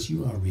real as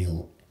you are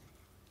real.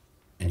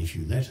 And if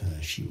you let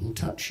her, she will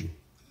touch you.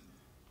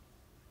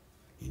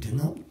 You do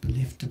not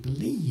have to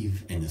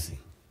believe anything.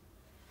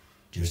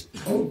 Just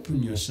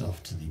open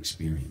yourself to the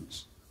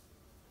experience.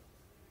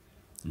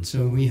 And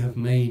so we have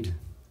made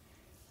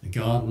the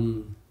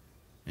garden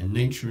and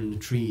nature and the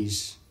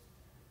trees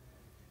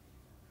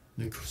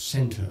the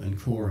centre and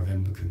core of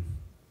Embercombe,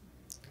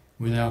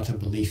 without a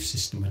belief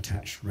system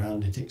attached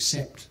around it,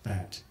 except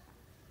that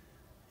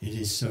it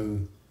is so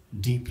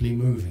deeply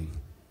moving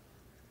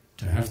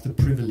to have the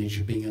privilege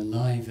of being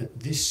alive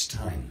at this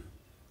time,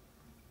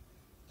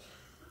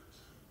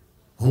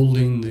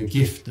 holding the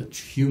gift that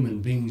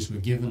human beings were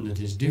given that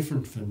is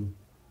different from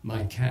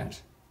my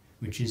cat,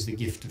 which is the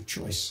gift of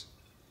choice.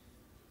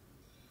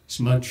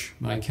 Smudge,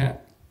 my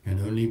cat, can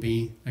only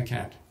be a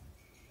cat.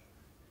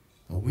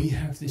 But we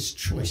have this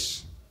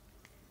choice.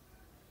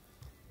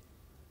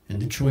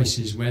 And the choice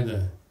is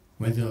whether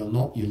or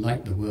not you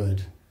like the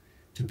word,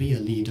 to be a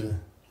leader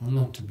or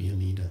not to be a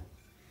leader.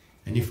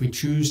 And if we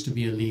choose to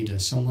be a leader,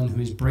 someone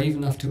who is brave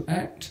enough to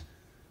act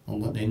on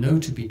what they know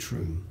to be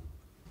true,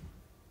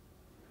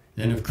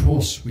 then of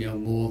course we are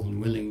more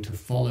than willing to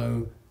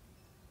follow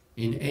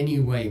in any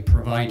way,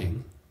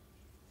 providing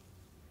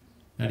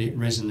that it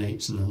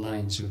resonates and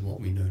aligns with what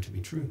we know to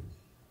be true.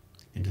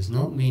 It does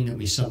not mean that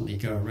we suddenly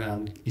go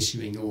around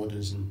issuing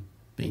orders and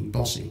being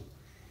bossy.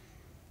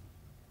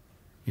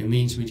 It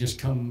means we just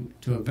come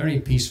to a very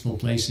peaceful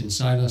place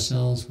inside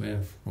ourselves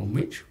from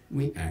which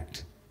we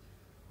act.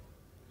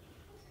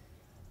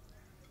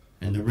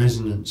 And the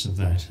resonance of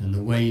that, and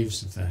the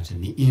waves of that,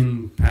 and the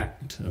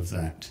impact of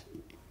that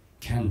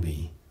can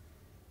be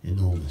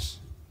enormous.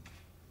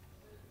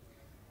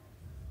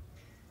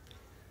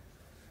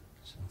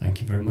 So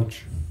thank you very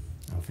much.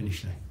 I'll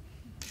finish there.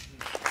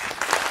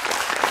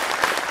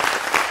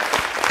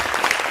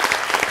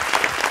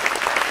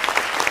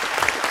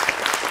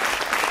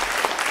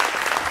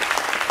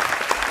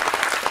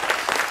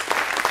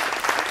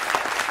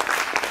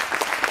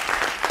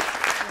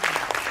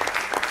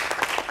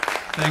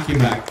 Thank you,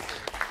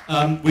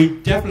 Mac. We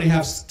definitely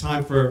have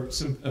time for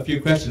a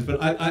few questions,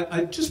 but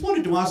I just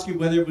wanted to ask you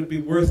whether it would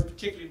be worth,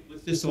 particularly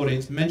with this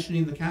audience,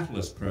 mentioning the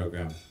Catalyst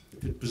program.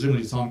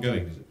 Presumably it's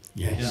ongoing, is it?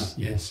 Yes,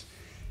 yeah. Yes.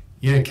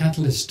 Yeah,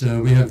 Catalyst,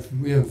 we have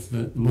at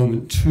the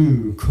moment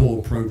 2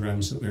 core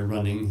programs that we're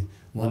running.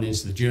 One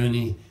is The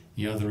Journey,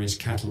 the other is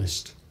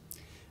Catalyst.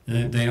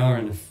 They are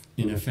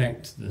in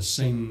effect the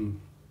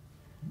same,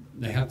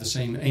 they have the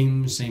same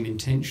aims, same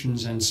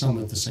intentions, and some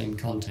of the same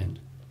content.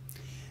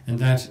 And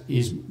that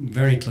is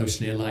very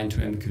closely aligned to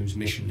Embercombe's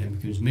mission.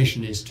 Embercombe's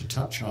mission is to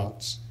touch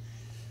hearts,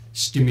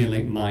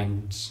 stimulate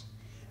minds,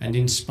 and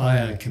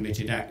inspire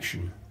committed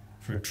action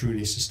for a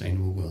truly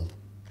sustainable world.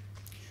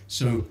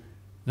 So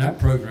that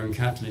program,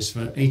 Catalyst,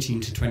 for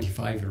 18 to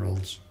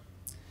 25-year-olds,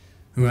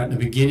 who are at the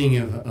beginning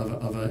of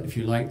a, if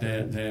you like,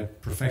 their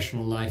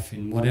professional life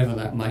in whatever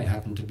that might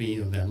happen to be,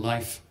 or their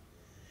life,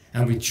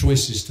 and with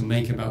choices to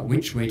make about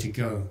which way to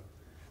go.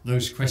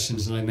 Those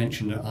questions that I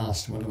mentioned are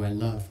asked: what do I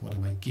love? What are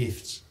my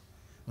gifts?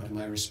 What are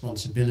my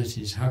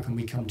responsibilities? How can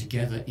we come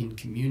together in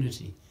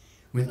community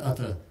with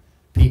other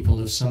people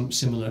of some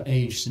similar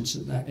age, since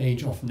at that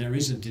age often there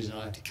is a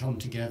desire to come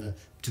together,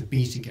 to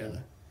be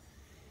together,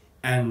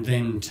 and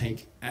then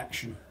take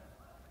action.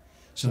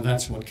 So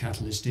that's what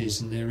Catalyst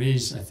is, and there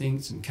is, I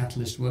think, some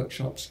Catalyst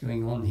workshops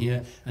going on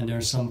here, and there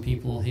are some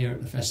people here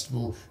at the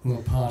festival who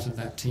are part of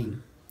that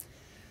team.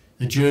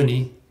 The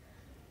Journey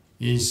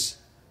is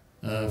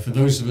For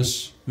those of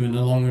us who are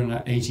no longer in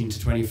that 18 to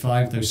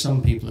 25, though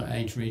some people at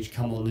age range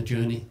come on the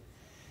journey,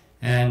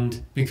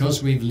 and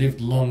because we've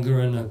lived longer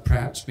and have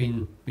perhaps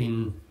been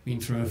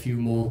through a few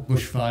more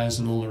bushfires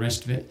and all the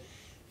rest of it,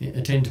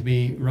 it tend to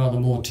be rather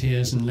more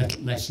tears and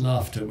less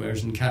laughter,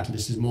 whereas in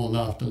Catalyst is more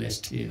laughter, less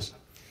tears.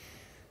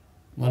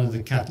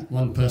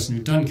 One person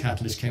who'd done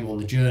Catalyst came on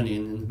the journey,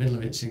 and in the middle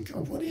of it said,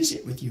 "God, what is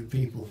it with you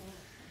people?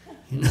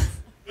 You know,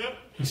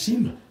 you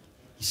seem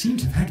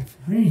to have had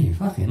really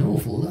fucking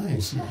awful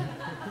lives." You know.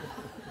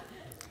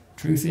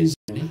 Truth is,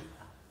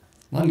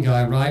 one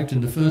guy arrived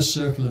in the first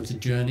circle of the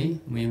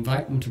journey, and we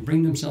invite them to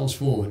bring themselves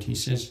forward. He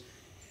says,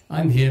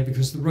 "I'm here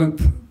because the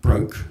rope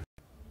broke."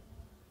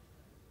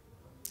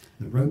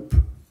 The rope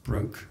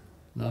broke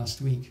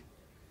last week.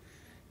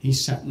 He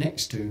sat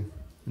next to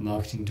the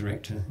marketing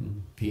director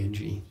in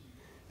P&G,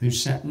 who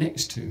sat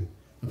next to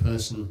a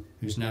person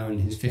who's now in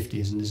his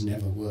 50s and has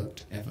never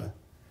worked, ever.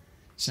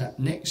 Sat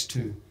next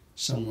to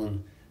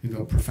someone who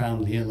got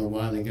profoundly ill a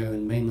while ago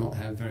and may not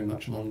have very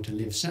much longer to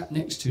live. Sat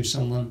next to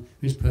someone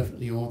who's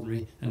perfectly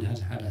ordinary and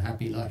has had a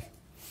happy life.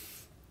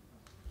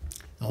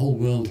 The whole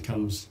world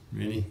comes,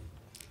 really.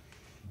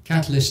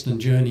 Catalyst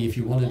and Journey, if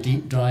you want a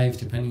deep dive,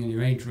 depending on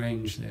your age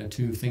range, there are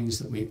two things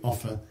that we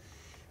offer.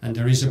 And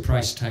there is a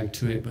price tag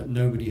to it, but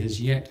nobody has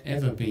yet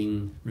ever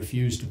been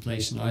refused a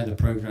place in either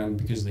program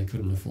because they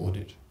couldn't afford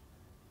it.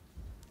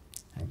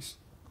 Thanks.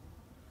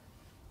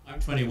 I'm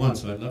 21,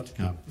 so I'd love to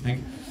come. Thank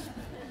you.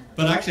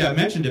 But actually, I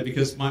mentioned it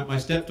because my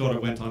stepdaughter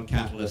went on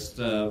Catalyst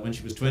when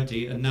she was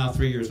 20, and now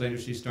 3 years later,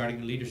 she's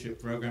starting a leadership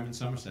program in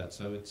Somerset.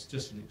 So it's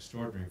just an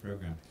extraordinary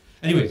program.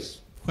 Anyways,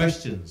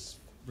 questions,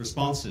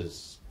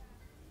 responses.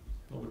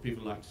 What would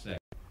people like to say?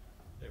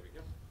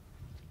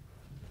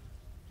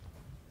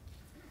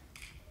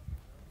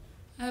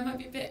 I might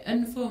be a bit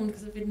uninformed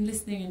because I've been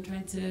listening and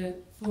trying to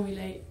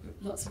formulate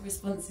lots of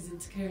responses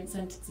into coherent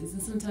sentences,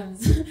 and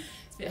sometimes it's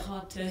a bit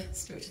hard to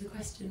structure the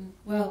question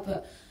well,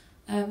 but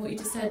what you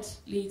just said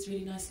leads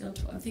really nicely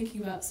onto what I'm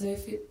thinking about. So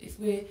if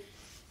we're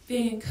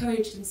being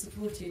encouraged and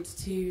supported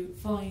to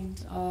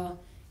find our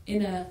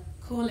inner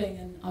calling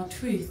and our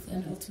truth,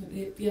 and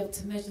ultimately be able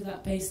to measure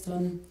that based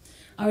on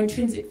our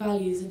intrinsic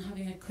values and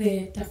having a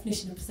clear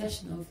definition and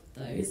possession of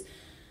those,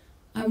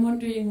 I'm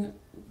wondering,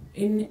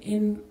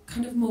 in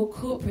kind of more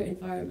corporate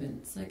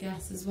environments, I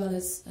guess, as well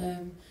as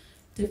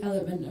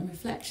development and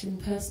reflection,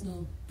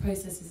 personal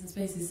processes and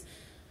spaces,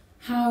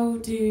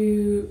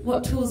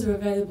 what tools are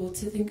available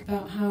to think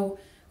about how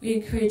we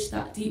encourage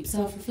that deep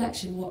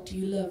self-reflection? What do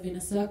you love in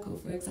a circle,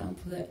 for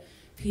example, at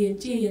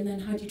P&G, and then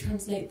how do you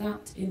translate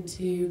that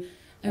into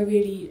a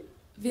really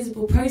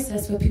visible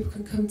process where people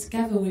can come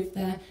together with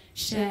their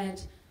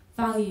shared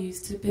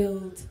values to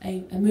build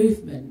a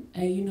movement,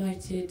 a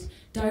united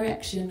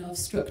direction of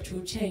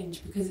structural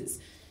change? Because it's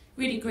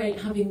really great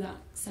having that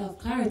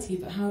self-clarity,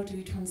 but how do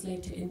we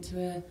translate it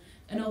into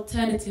an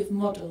alternative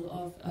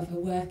model of a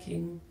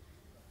working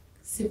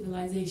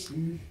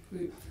civilization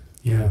group?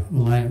 Yeah,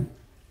 well,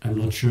 I'm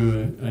not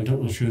sure, I'm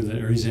not sure that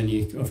there is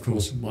any, of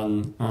course,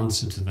 one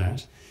answer to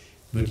that.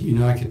 But, you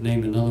know, I could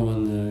name another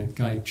one, the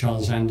guy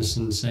Charles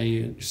Anderson,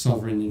 say,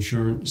 Sovereign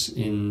Insurance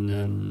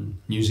in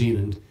New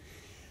Zealand.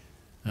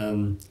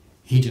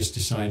 He just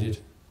decided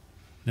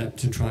that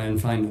to try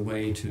and find a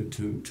way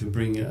to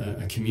bring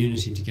a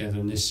community together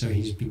in this. So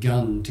he's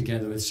begun,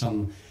 together with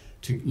some,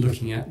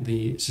 looking at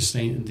the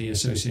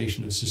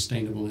Association of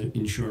Sustainable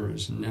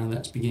Insurers, and now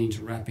that's beginning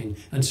to wrap in.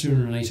 And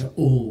sooner or later,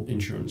 all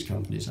insurance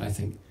companies, I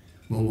think,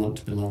 will want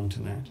to belong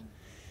to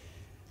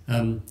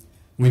that.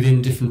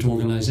 Within different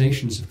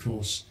organisations, of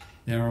course,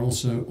 there are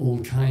also all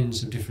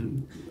kinds of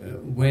different,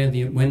 when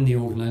the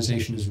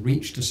organisation has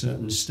reached a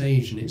certain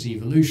stage in its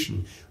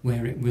evolution,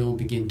 where it will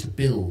begin to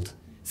build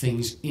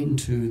things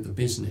into the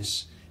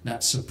business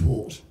that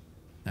support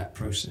that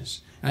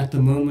process. At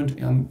the moment,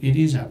 it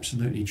is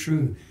absolutely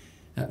true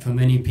that for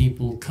many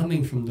people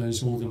coming from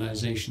those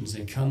organisations,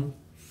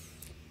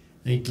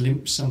 they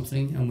glimpse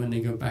something, and when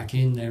they go back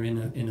in, they're in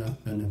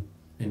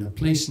a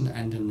place and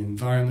an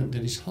environment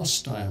that is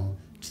hostile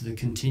to the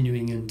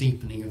continuing and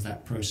deepening of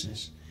that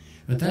process.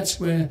 But that's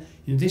where,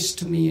 this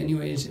to me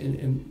anyway, is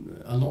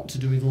a lot to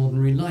do with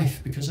ordinary life,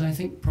 because I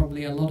think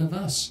probably a lot of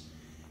us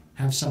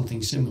have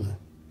something similar.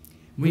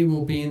 We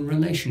will be in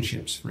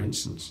relationships, for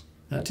instance,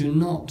 that do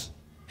not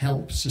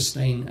help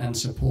sustain and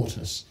support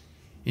us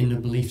in the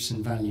beliefs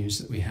and values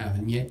that we have,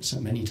 and yet so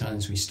many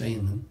times we stay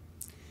in them.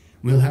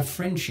 We'll have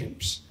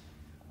friendships,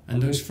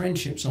 and those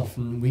friendships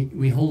often,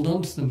 we hold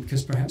on to them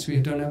because perhaps we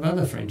don't have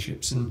other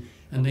friendships, and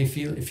it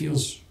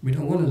feels we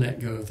don't want to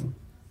let go of them.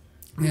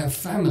 We have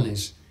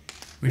families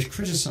which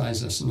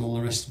criticise us and all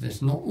the rest of it.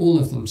 Not all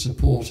of them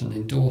support and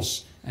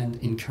endorse and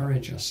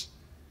encourage us,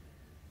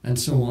 and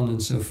so on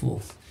and so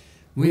forth.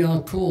 We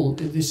are called,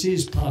 this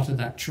is part of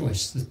that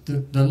choice.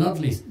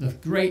 The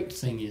great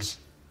thing is,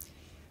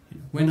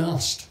 when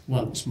asked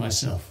once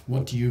myself,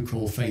 what do you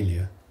call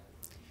failure?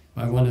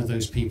 By one of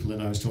those people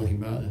that I was talking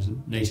about, as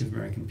Native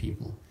American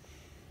people.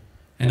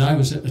 And I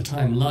was at the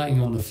time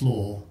lying on the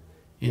floor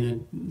in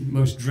a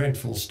most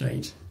dreadful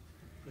state.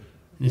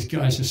 This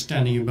guy's just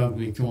standing above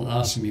me,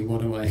 asking me,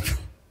 what do I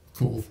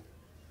call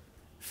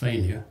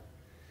failure?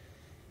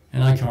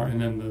 And I can't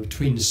remember,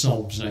 between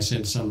sobs I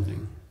said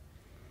something.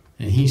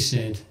 And he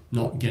said,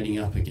 not getting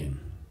up again.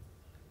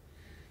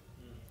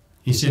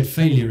 He said,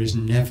 failure is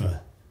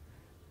never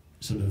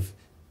sort of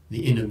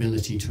the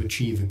inability to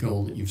achieve a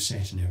goal that you've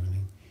set and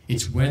everything.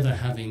 It's whether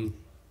having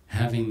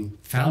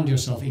found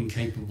yourself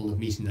incapable of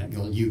meeting that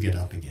goal, you get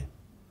up again.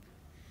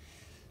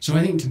 So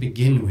I think to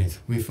begin with,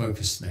 we're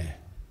focused there.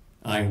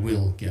 I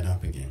will get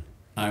up again.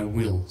 I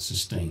will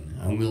sustain.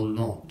 I will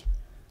not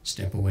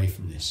step away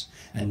from this.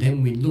 And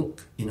then we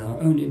look in our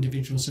own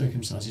individual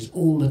circumstances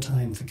all the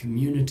time for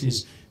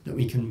communities that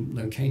we can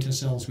locate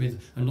ourselves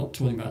with. I'm not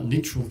talking about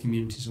literal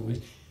communities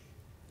always.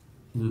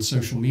 In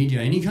social media,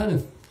 any kind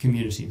of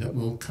community that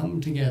will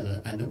come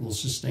together and that will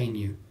sustain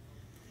you.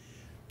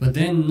 But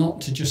then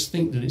not to just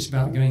think that it's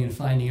about going and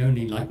finding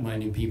only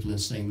like-minded people and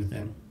staying with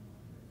them,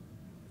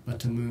 but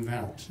to move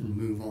out and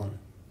move on.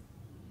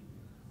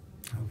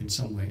 I hope in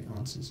some way it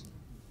answers.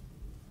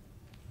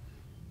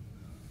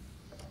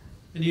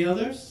 Any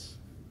others?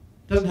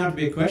 Doesn't have to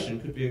be a question,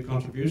 could be a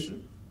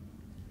contribution.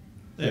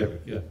 There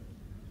we go.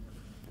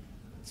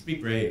 Let's be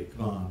brave,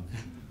 come on.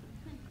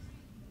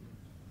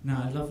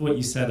 No, I love what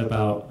you said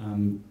about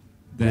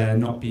there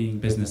not being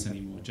business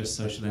anymore, just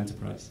social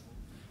enterprise.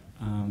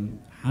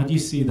 How do you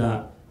see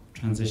that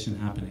transition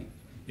happening?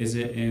 Is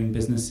it in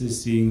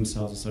businesses seeing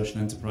themselves as social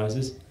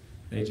enterprises?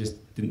 They just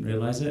didn't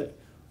realize it?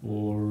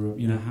 Or,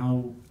 you know,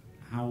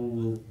 how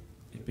will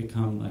it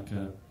become like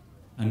a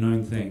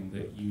known thing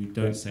that you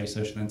don't say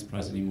social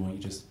enterprise anymore, you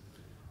just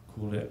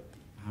call it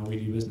how we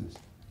do business?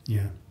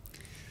 Yeah.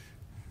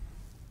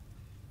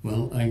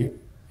 Well,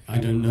 I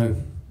don't know.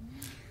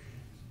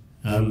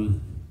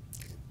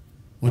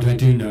 What I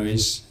do know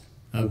is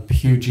a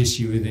huge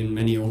issue within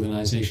many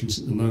organisations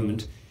at the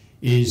moment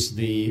is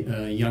the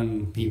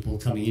young people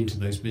coming into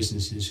those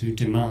businesses who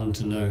demand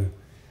to know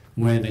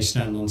where they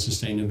stand on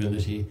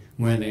sustainability,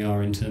 where they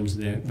are in terms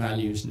of their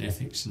values and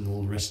ethics and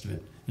all the rest of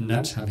it. And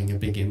that's having a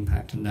big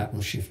impact, and that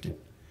will shift it.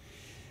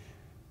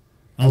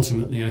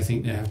 Ultimately, I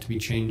think there have to be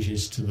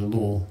changes to the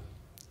law,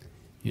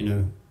 you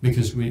know,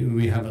 because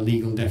we have a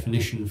legal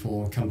definition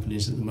for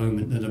companies at the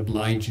moment that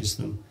obliges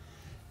them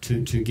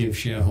to give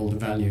shareholder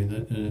value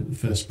the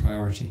first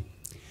priority.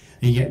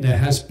 And yet there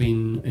has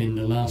been, in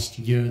the last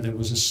year, there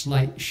was a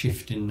slight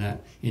shift in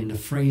that, in the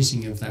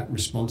phrasing of that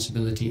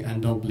responsibility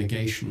and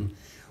obligation,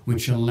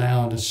 which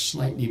allowed a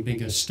slightly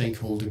bigger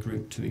stakeholder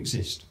group to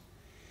exist.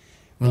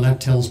 Well, that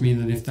tells me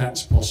that if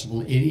that's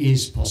possible, it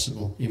is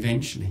possible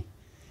eventually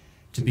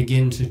to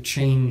begin to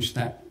change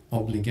that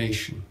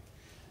obligation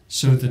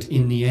so that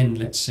in the end,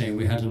 let's say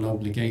we had an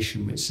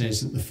obligation which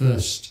says that the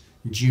first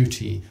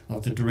duty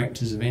of the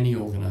directors of any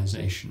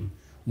organisation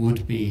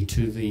would be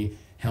to the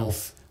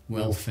health,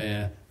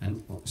 welfare,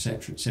 and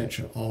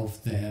etc.,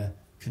 of their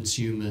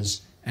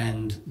consumers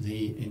and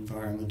the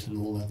environment and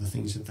all other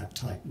things of that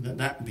type.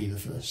 That be the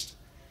first.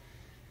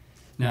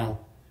 Now,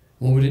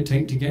 what would it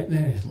take to get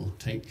there? It'll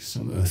take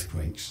some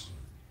earthquakes.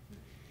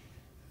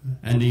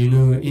 And you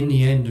know, in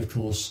the end, of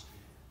course,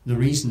 the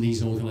reason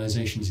these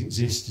organisations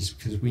exist is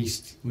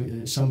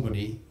because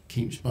somebody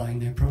keeps buying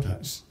their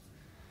products.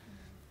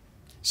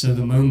 So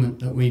the moment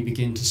that we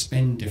begin to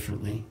spend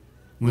differently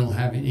will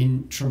have a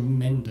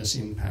tremendous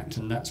impact,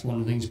 and that's one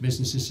of the things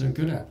business is so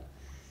good at,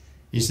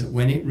 is that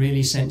when it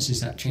really senses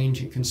that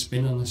change, it can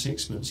spin on the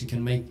sixpence.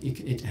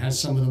 It has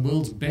some of the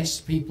world's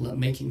best people at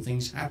making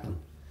things happen.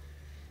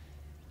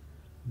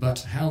 But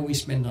how we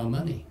spend our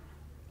money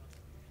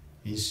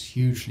is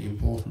hugely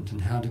important,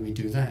 and how do we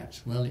do that?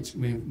 Well,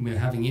 we're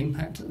having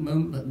impact at the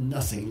moment, but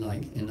nothing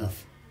like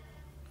enough.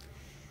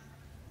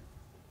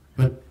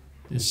 But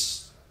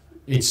it's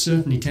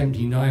certainly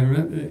tempting. Now, I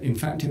remember, in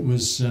fact, it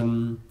was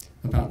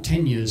about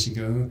 10 years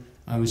ago,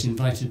 I was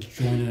invited to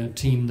join a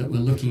team that were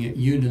looking at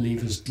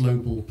Unilever's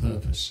global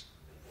purpose.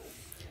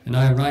 And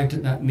I arrived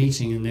at that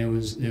meeting, and there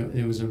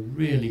was a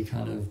really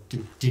kind of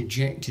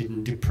dejected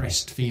and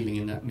depressed feeling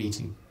in that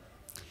meeting.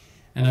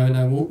 And when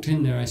I walked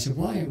in there, I said,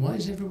 why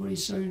is everybody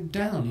so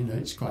down? You know,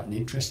 it's quite an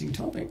interesting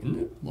topic, isn't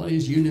it? What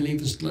is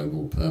Unilever's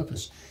global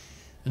purpose?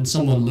 And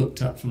someone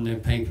looked up from their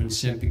paper and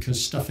said,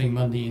 because stuffing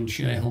money in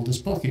shareholders'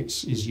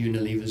 pockets is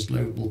Unilever's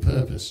global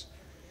purpose.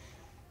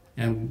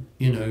 And,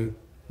 you know,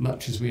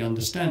 much as we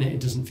understand it, it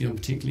doesn't feel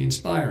particularly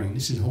inspiring.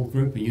 This is a whole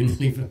group of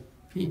Unilever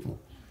people.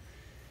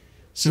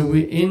 So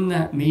in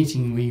that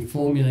meeting, we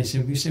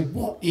said,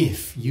 what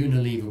if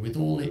Unilever, with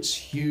all its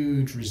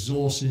huge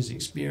resources,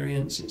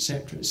 experience,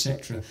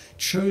 etc.,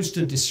 chose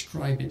to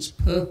describe its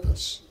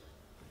purpose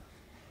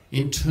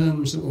in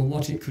terms of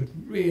what it could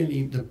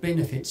really, the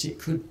benefits it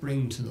could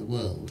bring to the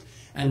world,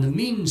 and the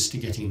means to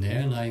getting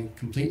there, and I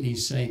completely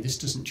say this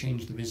doesn't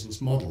change the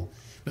business model,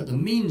 but the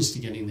means to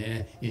getting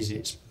there is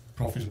its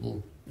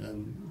profitable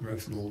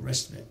growth and all the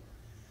rest of it.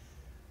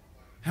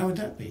 How would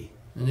that be?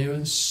 And they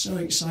were so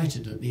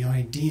excited at the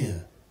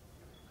idea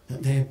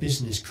that their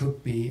business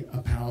could be a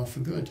power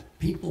for good.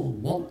 People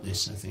want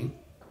this, I think.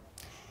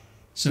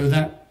 So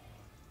that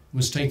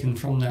was taken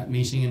from that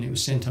meeting and it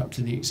was sent up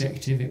to the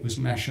executive. It was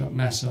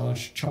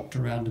massaged, chopped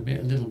around a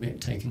little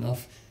bit, taken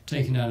off,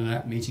 taken out of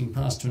that meeting,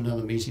 passed to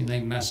another meeting.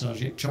 They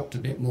massaged it, chopped a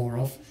bit more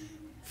off,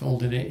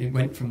 folded it. It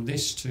went from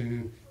this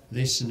to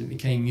this, and it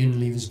became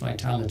Unilever's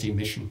Vitality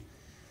Mission.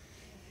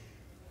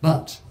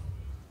 But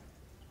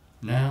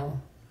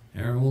now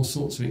there are all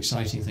sorts of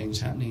exciting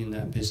things happening in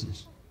that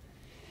business.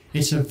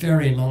 It's a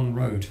very long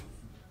road.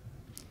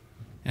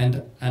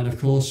 And of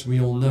course, we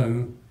all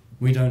know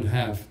we don't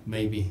have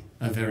maybe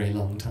a very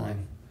long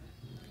time.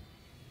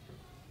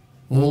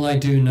 All I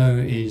do know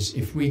is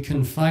if we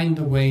can find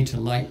a way to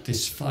light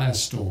this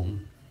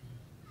firestorm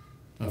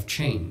of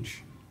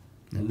change,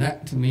 and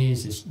that to me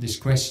is this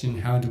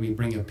question, how do we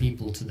bring a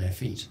people to their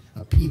feet?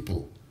 A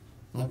people,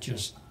 not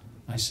just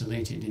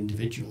isolated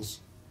individuals.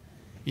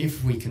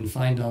 If we can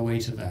find our way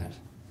to that,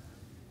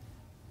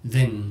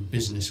 then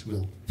business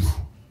will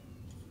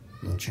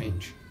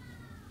change.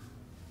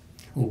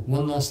 Oh,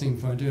 one last thing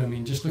before I do. I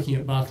mean, just looking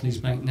at Barclays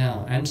Bank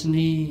now,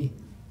 Anthony,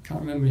 can't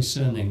remember his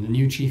surname, the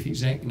new chief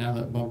exec, now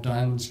that Bob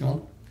Diamond's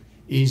gone,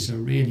 is a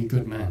really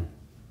good man.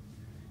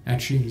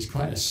 Actually, he's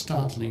quite a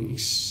startling,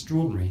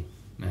 extraordinary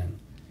man.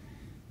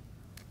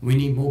 We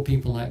need more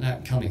people like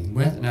that coming.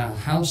 Now,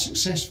 how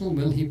successful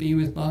will he be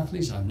with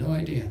Barclays? I have no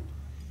idea.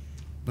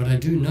 But I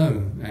do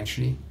know,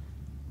 actually,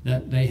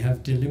 that they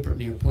have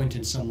deliberately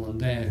appointed someone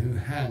there who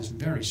has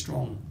very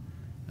strong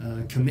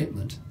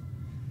commitment.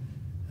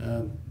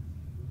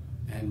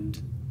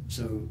 And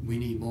so we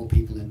need more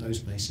people in those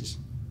places.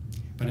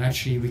 But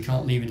actually, we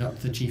can't leave it up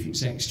to the chief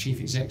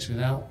execs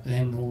without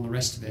then all the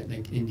rest of it.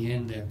 In the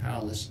end, they're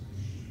powerless.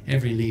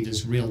 Every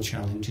leader's real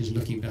challenge is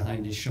looking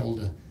behind his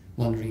shoulder,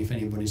 wondering if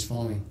anybody's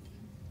following.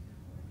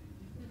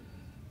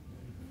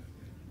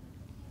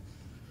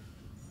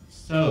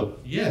 So,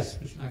 yes,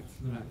 would you like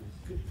from the back?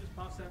 Could you just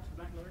pass that to the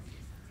back, Laurie?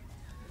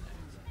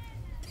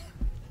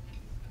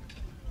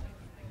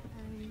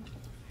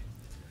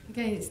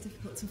 Again, it's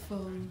difficult to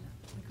form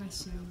a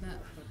question, but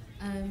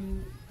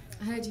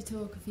I heard you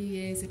talk a few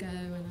years ago,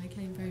 and I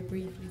came very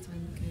briefly to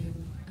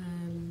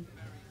Embercombe,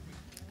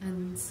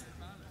 and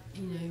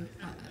you know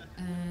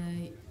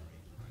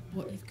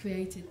what you've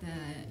created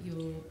there,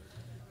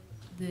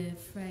 the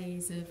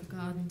phrase of a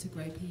garden to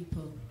grow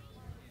people,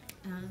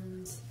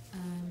 and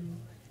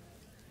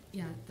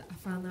I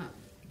found that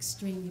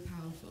extremely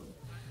powerful,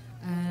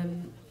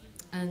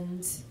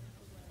 and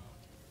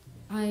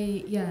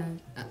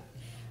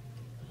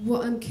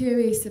what I'm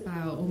curious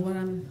about, or what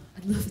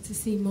I'd love to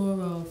see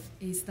more of,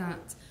 is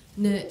that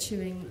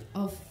nurturing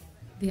of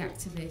the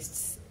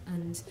activists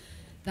and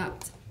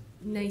that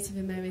Native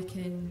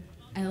American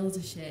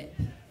eldership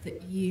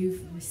that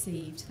you've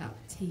received, that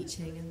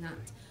teaching and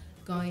that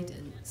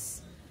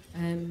guidance.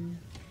 I'm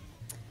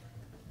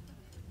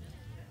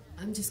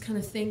just kind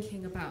of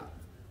thinking about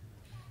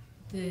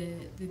the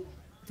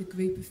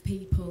group of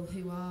people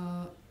who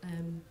are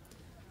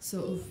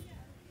sort of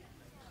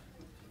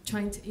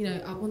trying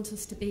to, I want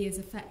us to be as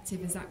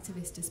effective as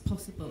activists as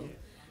possible,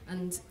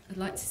 and I'd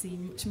like to see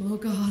much more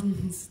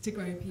gardens to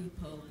grow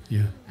people.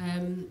 Yeah.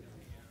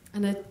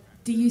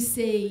 Do you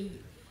see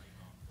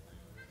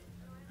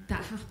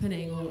that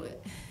happening, or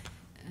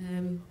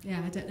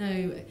I don't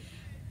know.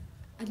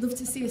 I'd love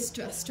to see a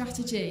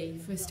strategy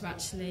for us to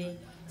actually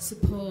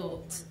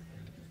support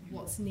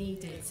what's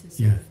needed to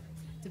sort of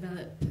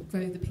develop,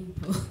 grow the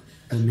people.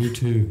 And me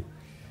too.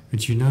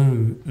 But you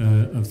know,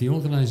 of the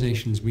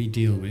organisations we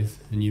deal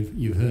with, and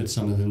you've heard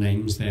some of the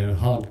names, they're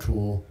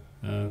hardcore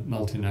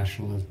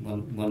multinational,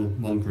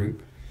 one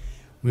group.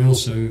 We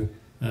also,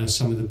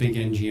 some of the big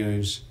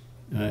NGOs,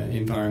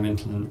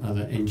 environmental and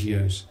other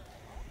NGOs.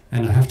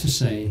 And I have to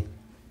say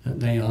that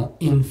they are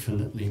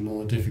infinitely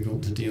more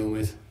difficult to deal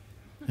with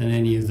than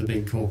any of the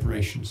big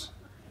corporations.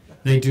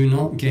 They do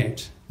not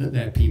get that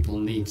their people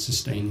need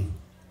sustaining.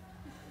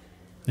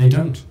 They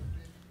don't.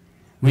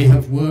 We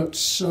have worked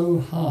so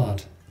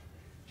hard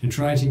to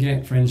try to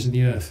get Friends of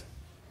the Earth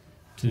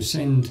to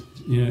send,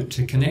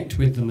 to connect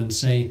with them and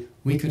say,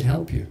 we could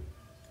help you.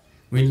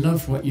 We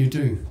love what you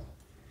do.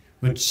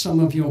 But some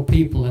of your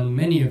people and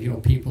many of your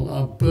people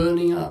are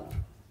burning up.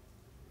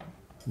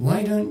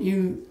 Why don't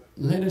you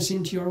let us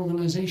into your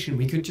organisation?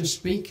 We could just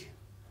speak,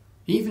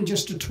 even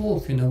just to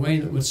talk in a way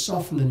that would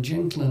soften and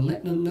gentle and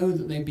let them know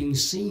that they're being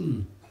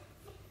seen.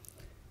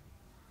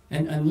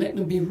 And let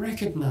them be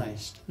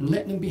recognised and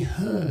let them be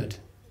heard.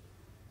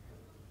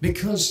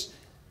 Because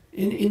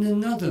in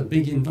another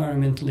big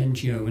environmental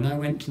NGO, when I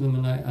went to them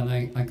and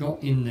I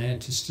got in there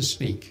to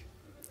speak,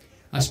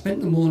 I spent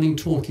the morning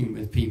talking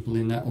with people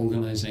in that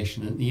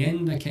organisation. At the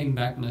end I came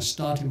back and I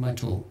started my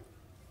talk.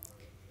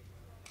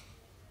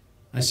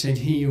 I said,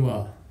 here you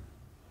are,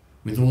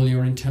 with all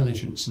your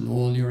intelligence and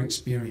all your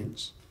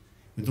experience,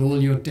 with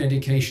all your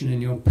dedication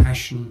and your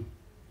passion,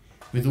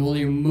 with all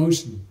your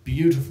most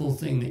beautiful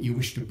thing that you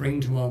wish to bring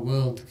to our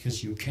world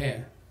because you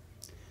care.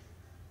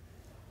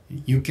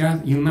 You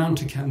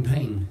mount a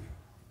campaign,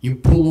 you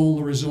pull all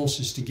the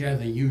resources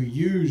together, you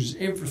use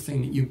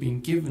everything that you've been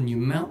given, you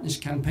mount this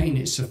campaign,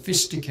 it's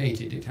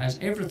sophisticated, it has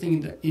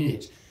everything in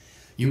it.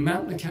 You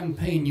mount the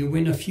campaign, you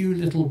win a few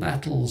little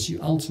battles,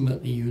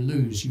 ultimately you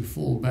lose, you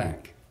fall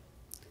back.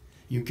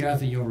 You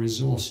gather your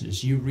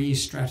resources, you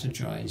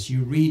re-strategize,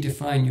 you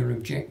redefine your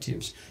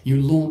objectives,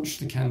 you launch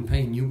the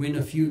campaign, you win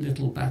a few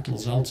little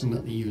battles,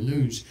 ultimately you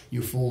lose,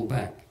 you fall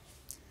back.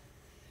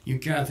 You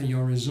gather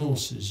your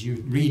resources, you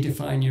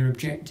redefine your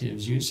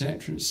objectives,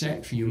 etc.,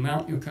 etc. You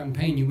mount your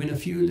campaign, you win a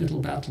few little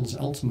battles,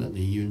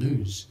 ultimately you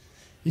lose.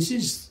 This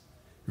is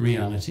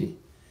reality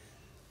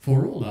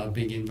for all our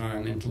big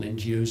environmental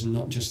NGOs, and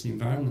not just the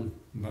environment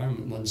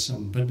ones,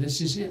 but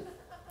this is it.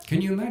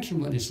 Can you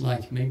imagine what it's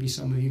like? Maybe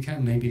some of you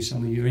can, maybe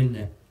some of you are in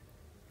there.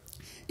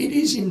 It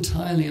is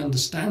entirely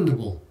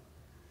understandable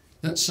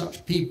that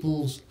such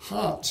people's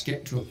hearts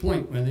get to a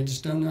point where they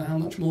just don't know how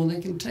much more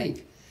they can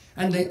take.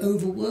 And they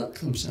overwork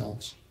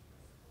themselves.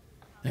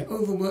 They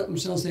overwork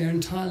themselves, they're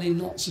entirely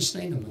not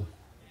sustainable.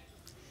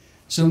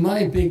 So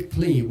my big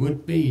plea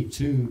would be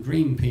to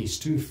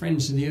Greenpeace, to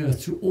Friends of the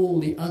Earth, to all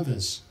the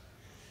others,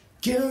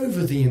 get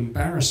over the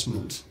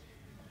embarrassment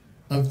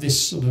of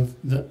this sort of,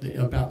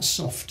 about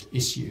soft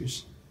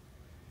issues.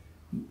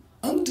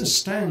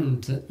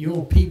 Understand that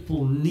your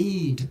people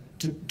need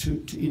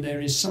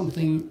there is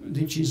something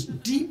which is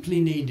deeply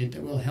needed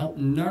that will help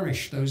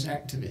nourish those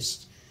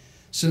activists,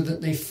 so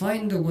that they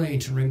find a way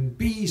to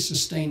be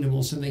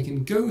sustainable, so they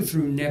can go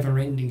through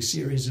never-ending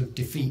series of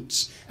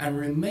defeats and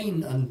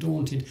remain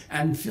undaunted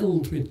and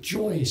filled with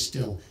joy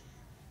still.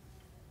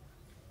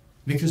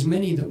 Because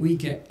many that we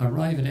get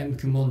arrive at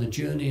Embercombe on the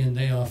journey and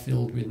they are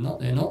filled with,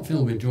 they're not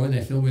filled with joy,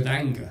 they're filled with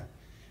anger,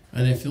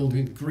 and they're filled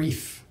with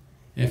grief,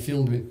 they're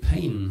filled with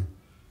pain.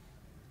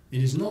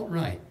 It is not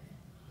right,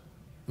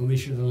 and we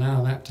should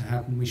allow that to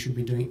happen. We should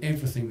be doing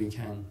everything we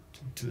can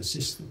to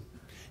assist them.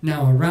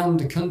 Now,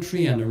 around the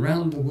country and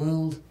around the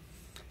world,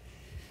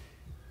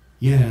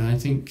 yeah, I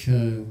think,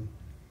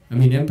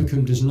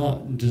 Embercombe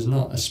does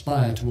not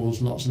aspire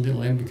towards lots of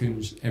little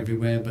Embercombes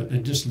everywhere, but there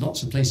are just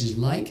lots of places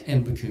like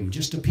Embercombe,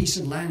 just a piece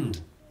of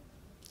land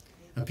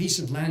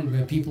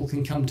where people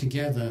can come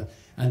together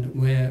and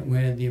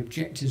where the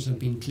objectives have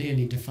been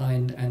clearly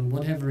defined and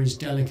whatever is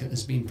delicate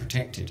has been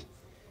protected.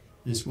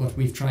 Is what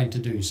we've tried to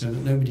do, so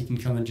that nobody can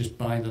come and just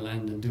buy the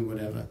land and do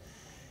whatever.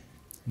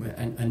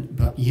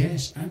 But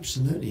yes,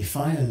 absolutely,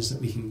 fires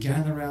that we can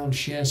gather around,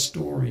 share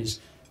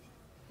stories,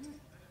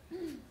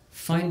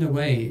 find a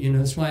way.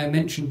 That's why I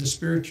mentioned the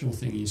spiritual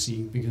thing, you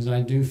see, because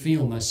I do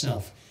feel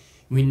myself,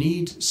 we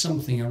need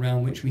something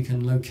around which we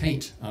can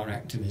locate our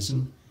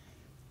activism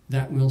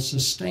that will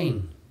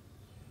sustain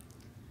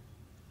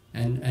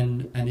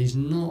and is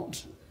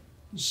not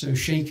so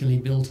shakily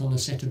built on a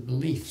set of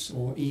beliefs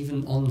or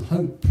even on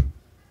hope.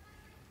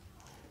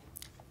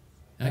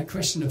 That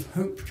question of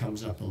hope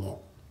comes up a lot.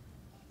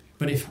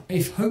 But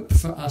if hope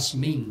for us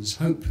means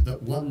hope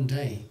that one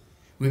day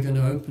we're going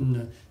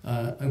to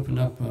open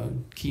up a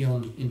key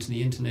on into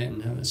the internet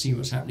and see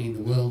what's happening in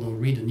the world, or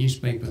read a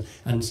newspaper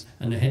and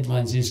the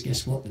headlines is,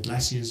 guess what, the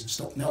glaciers have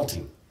stopped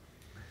melting.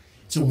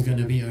 It's all going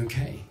to be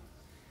okay.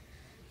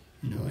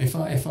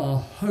 If our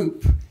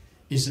hope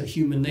is that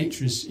human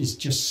nature is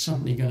just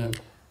suddenly going to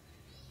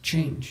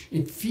change.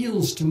 It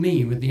feels to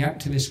me, with the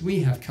activists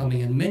we have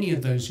coming and many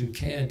of those who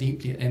care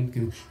deeply at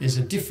Embercombe, there's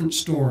a different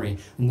story.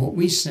 And what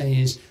we say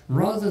is,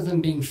 rather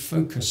than being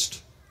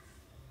focused,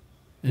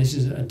 and this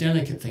is a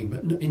delicate thing,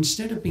 but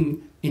instead of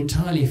being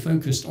entirely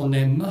focused on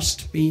there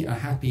must be a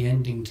happy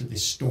ending to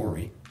this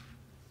story,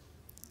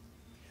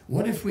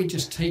 what if we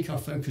just take our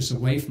focus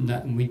away from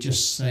that and we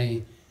just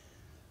say,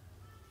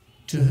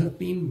 to have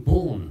been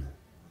born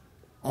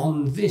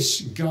on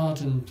this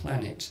garden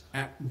planet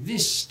at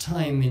this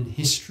time in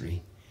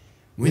history,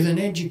 with an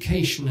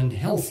education and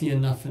healthy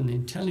enough and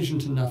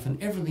intelligent enough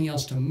and everything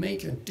else to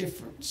make a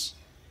difference,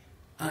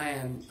 I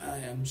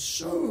am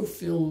so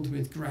filled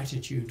with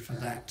gratitude for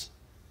that.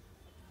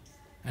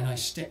 And I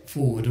step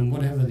forward, and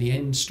whatever the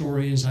end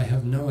story is, I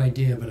have no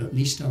idea, but at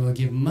least I will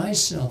give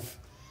myself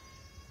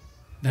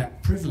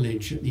that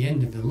privilege at the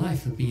end of the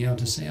life of being able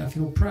to say I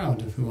feel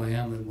proud of who I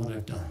am and what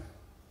I've done.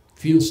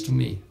 Feels to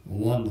me a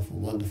wonderful,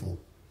 wonderful,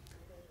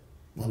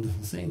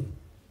 wonderful thing.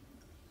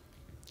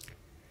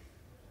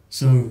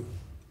 So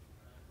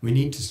we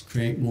need to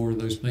create more of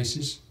those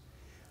places.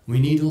 We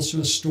need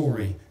also a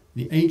story.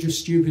 The Age of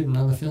Stupid and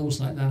other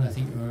films like that I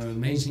think are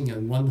amazing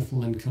and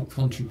wonderful and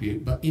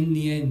contribute, but in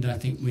the end I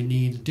think we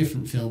need a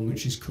different film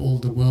which is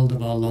called The World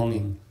of Our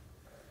Longing.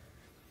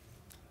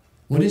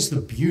 What is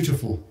the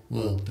beautiful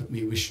world that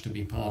we wish to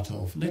be part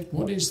of?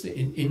 What is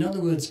in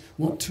other words,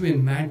 what to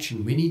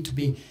imagine? We need to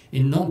be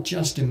not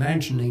just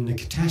imagining the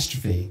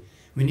catastrophe,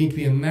 we need to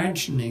be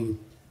imagining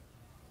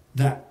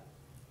that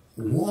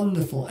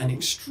wonderful and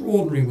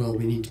extraordinary world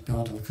we need to be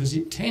part of, because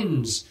it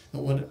tends that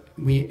what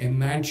we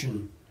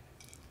imagine,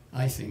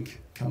 I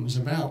think, comes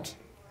about.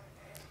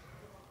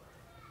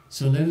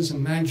 So let us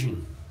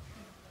imagine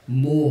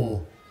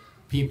more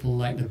people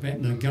like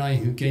the guy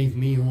who gave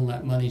me all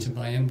that money to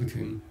buy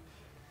Embercombe.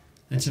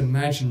 Let's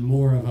imagine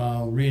more of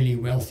our really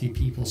wealthy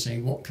people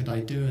saying, what could I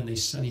do? And they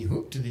suddenly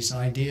hook to this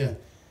idea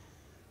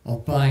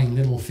of buying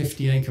little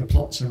 50-acre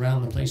plots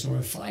around the place, or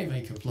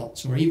 5-acre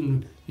plots, or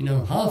even, you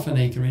know, half an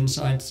acre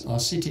inside our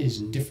cities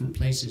and different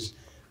places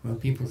where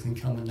people can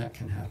come, and that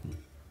can happen.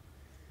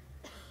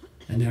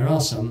 And there are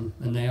some,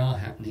 and they are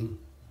happening,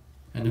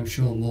 and I'm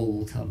sure more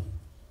will come.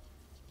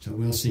 So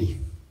we'll see.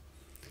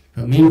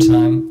 But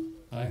meantime,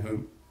 I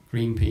hope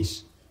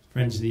Greenpeace,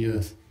 Friends of the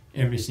Earth,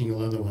 every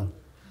single other one,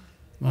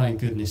 my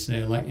goodness,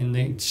 they're like in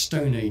the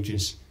Stone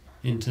Ages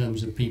in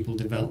terms of people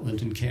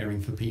development and caring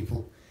for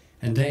people.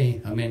 And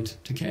they are meant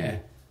to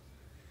care.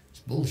 It's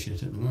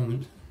bullshit at the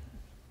moment.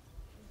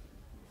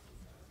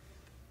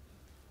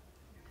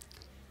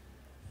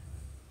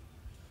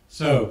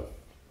 So,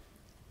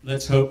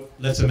 let's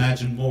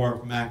imagine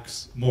more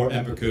Macs, more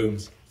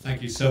Embercombes.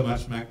 Thank you so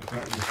much, Mac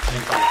Macartney.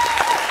 Thank you.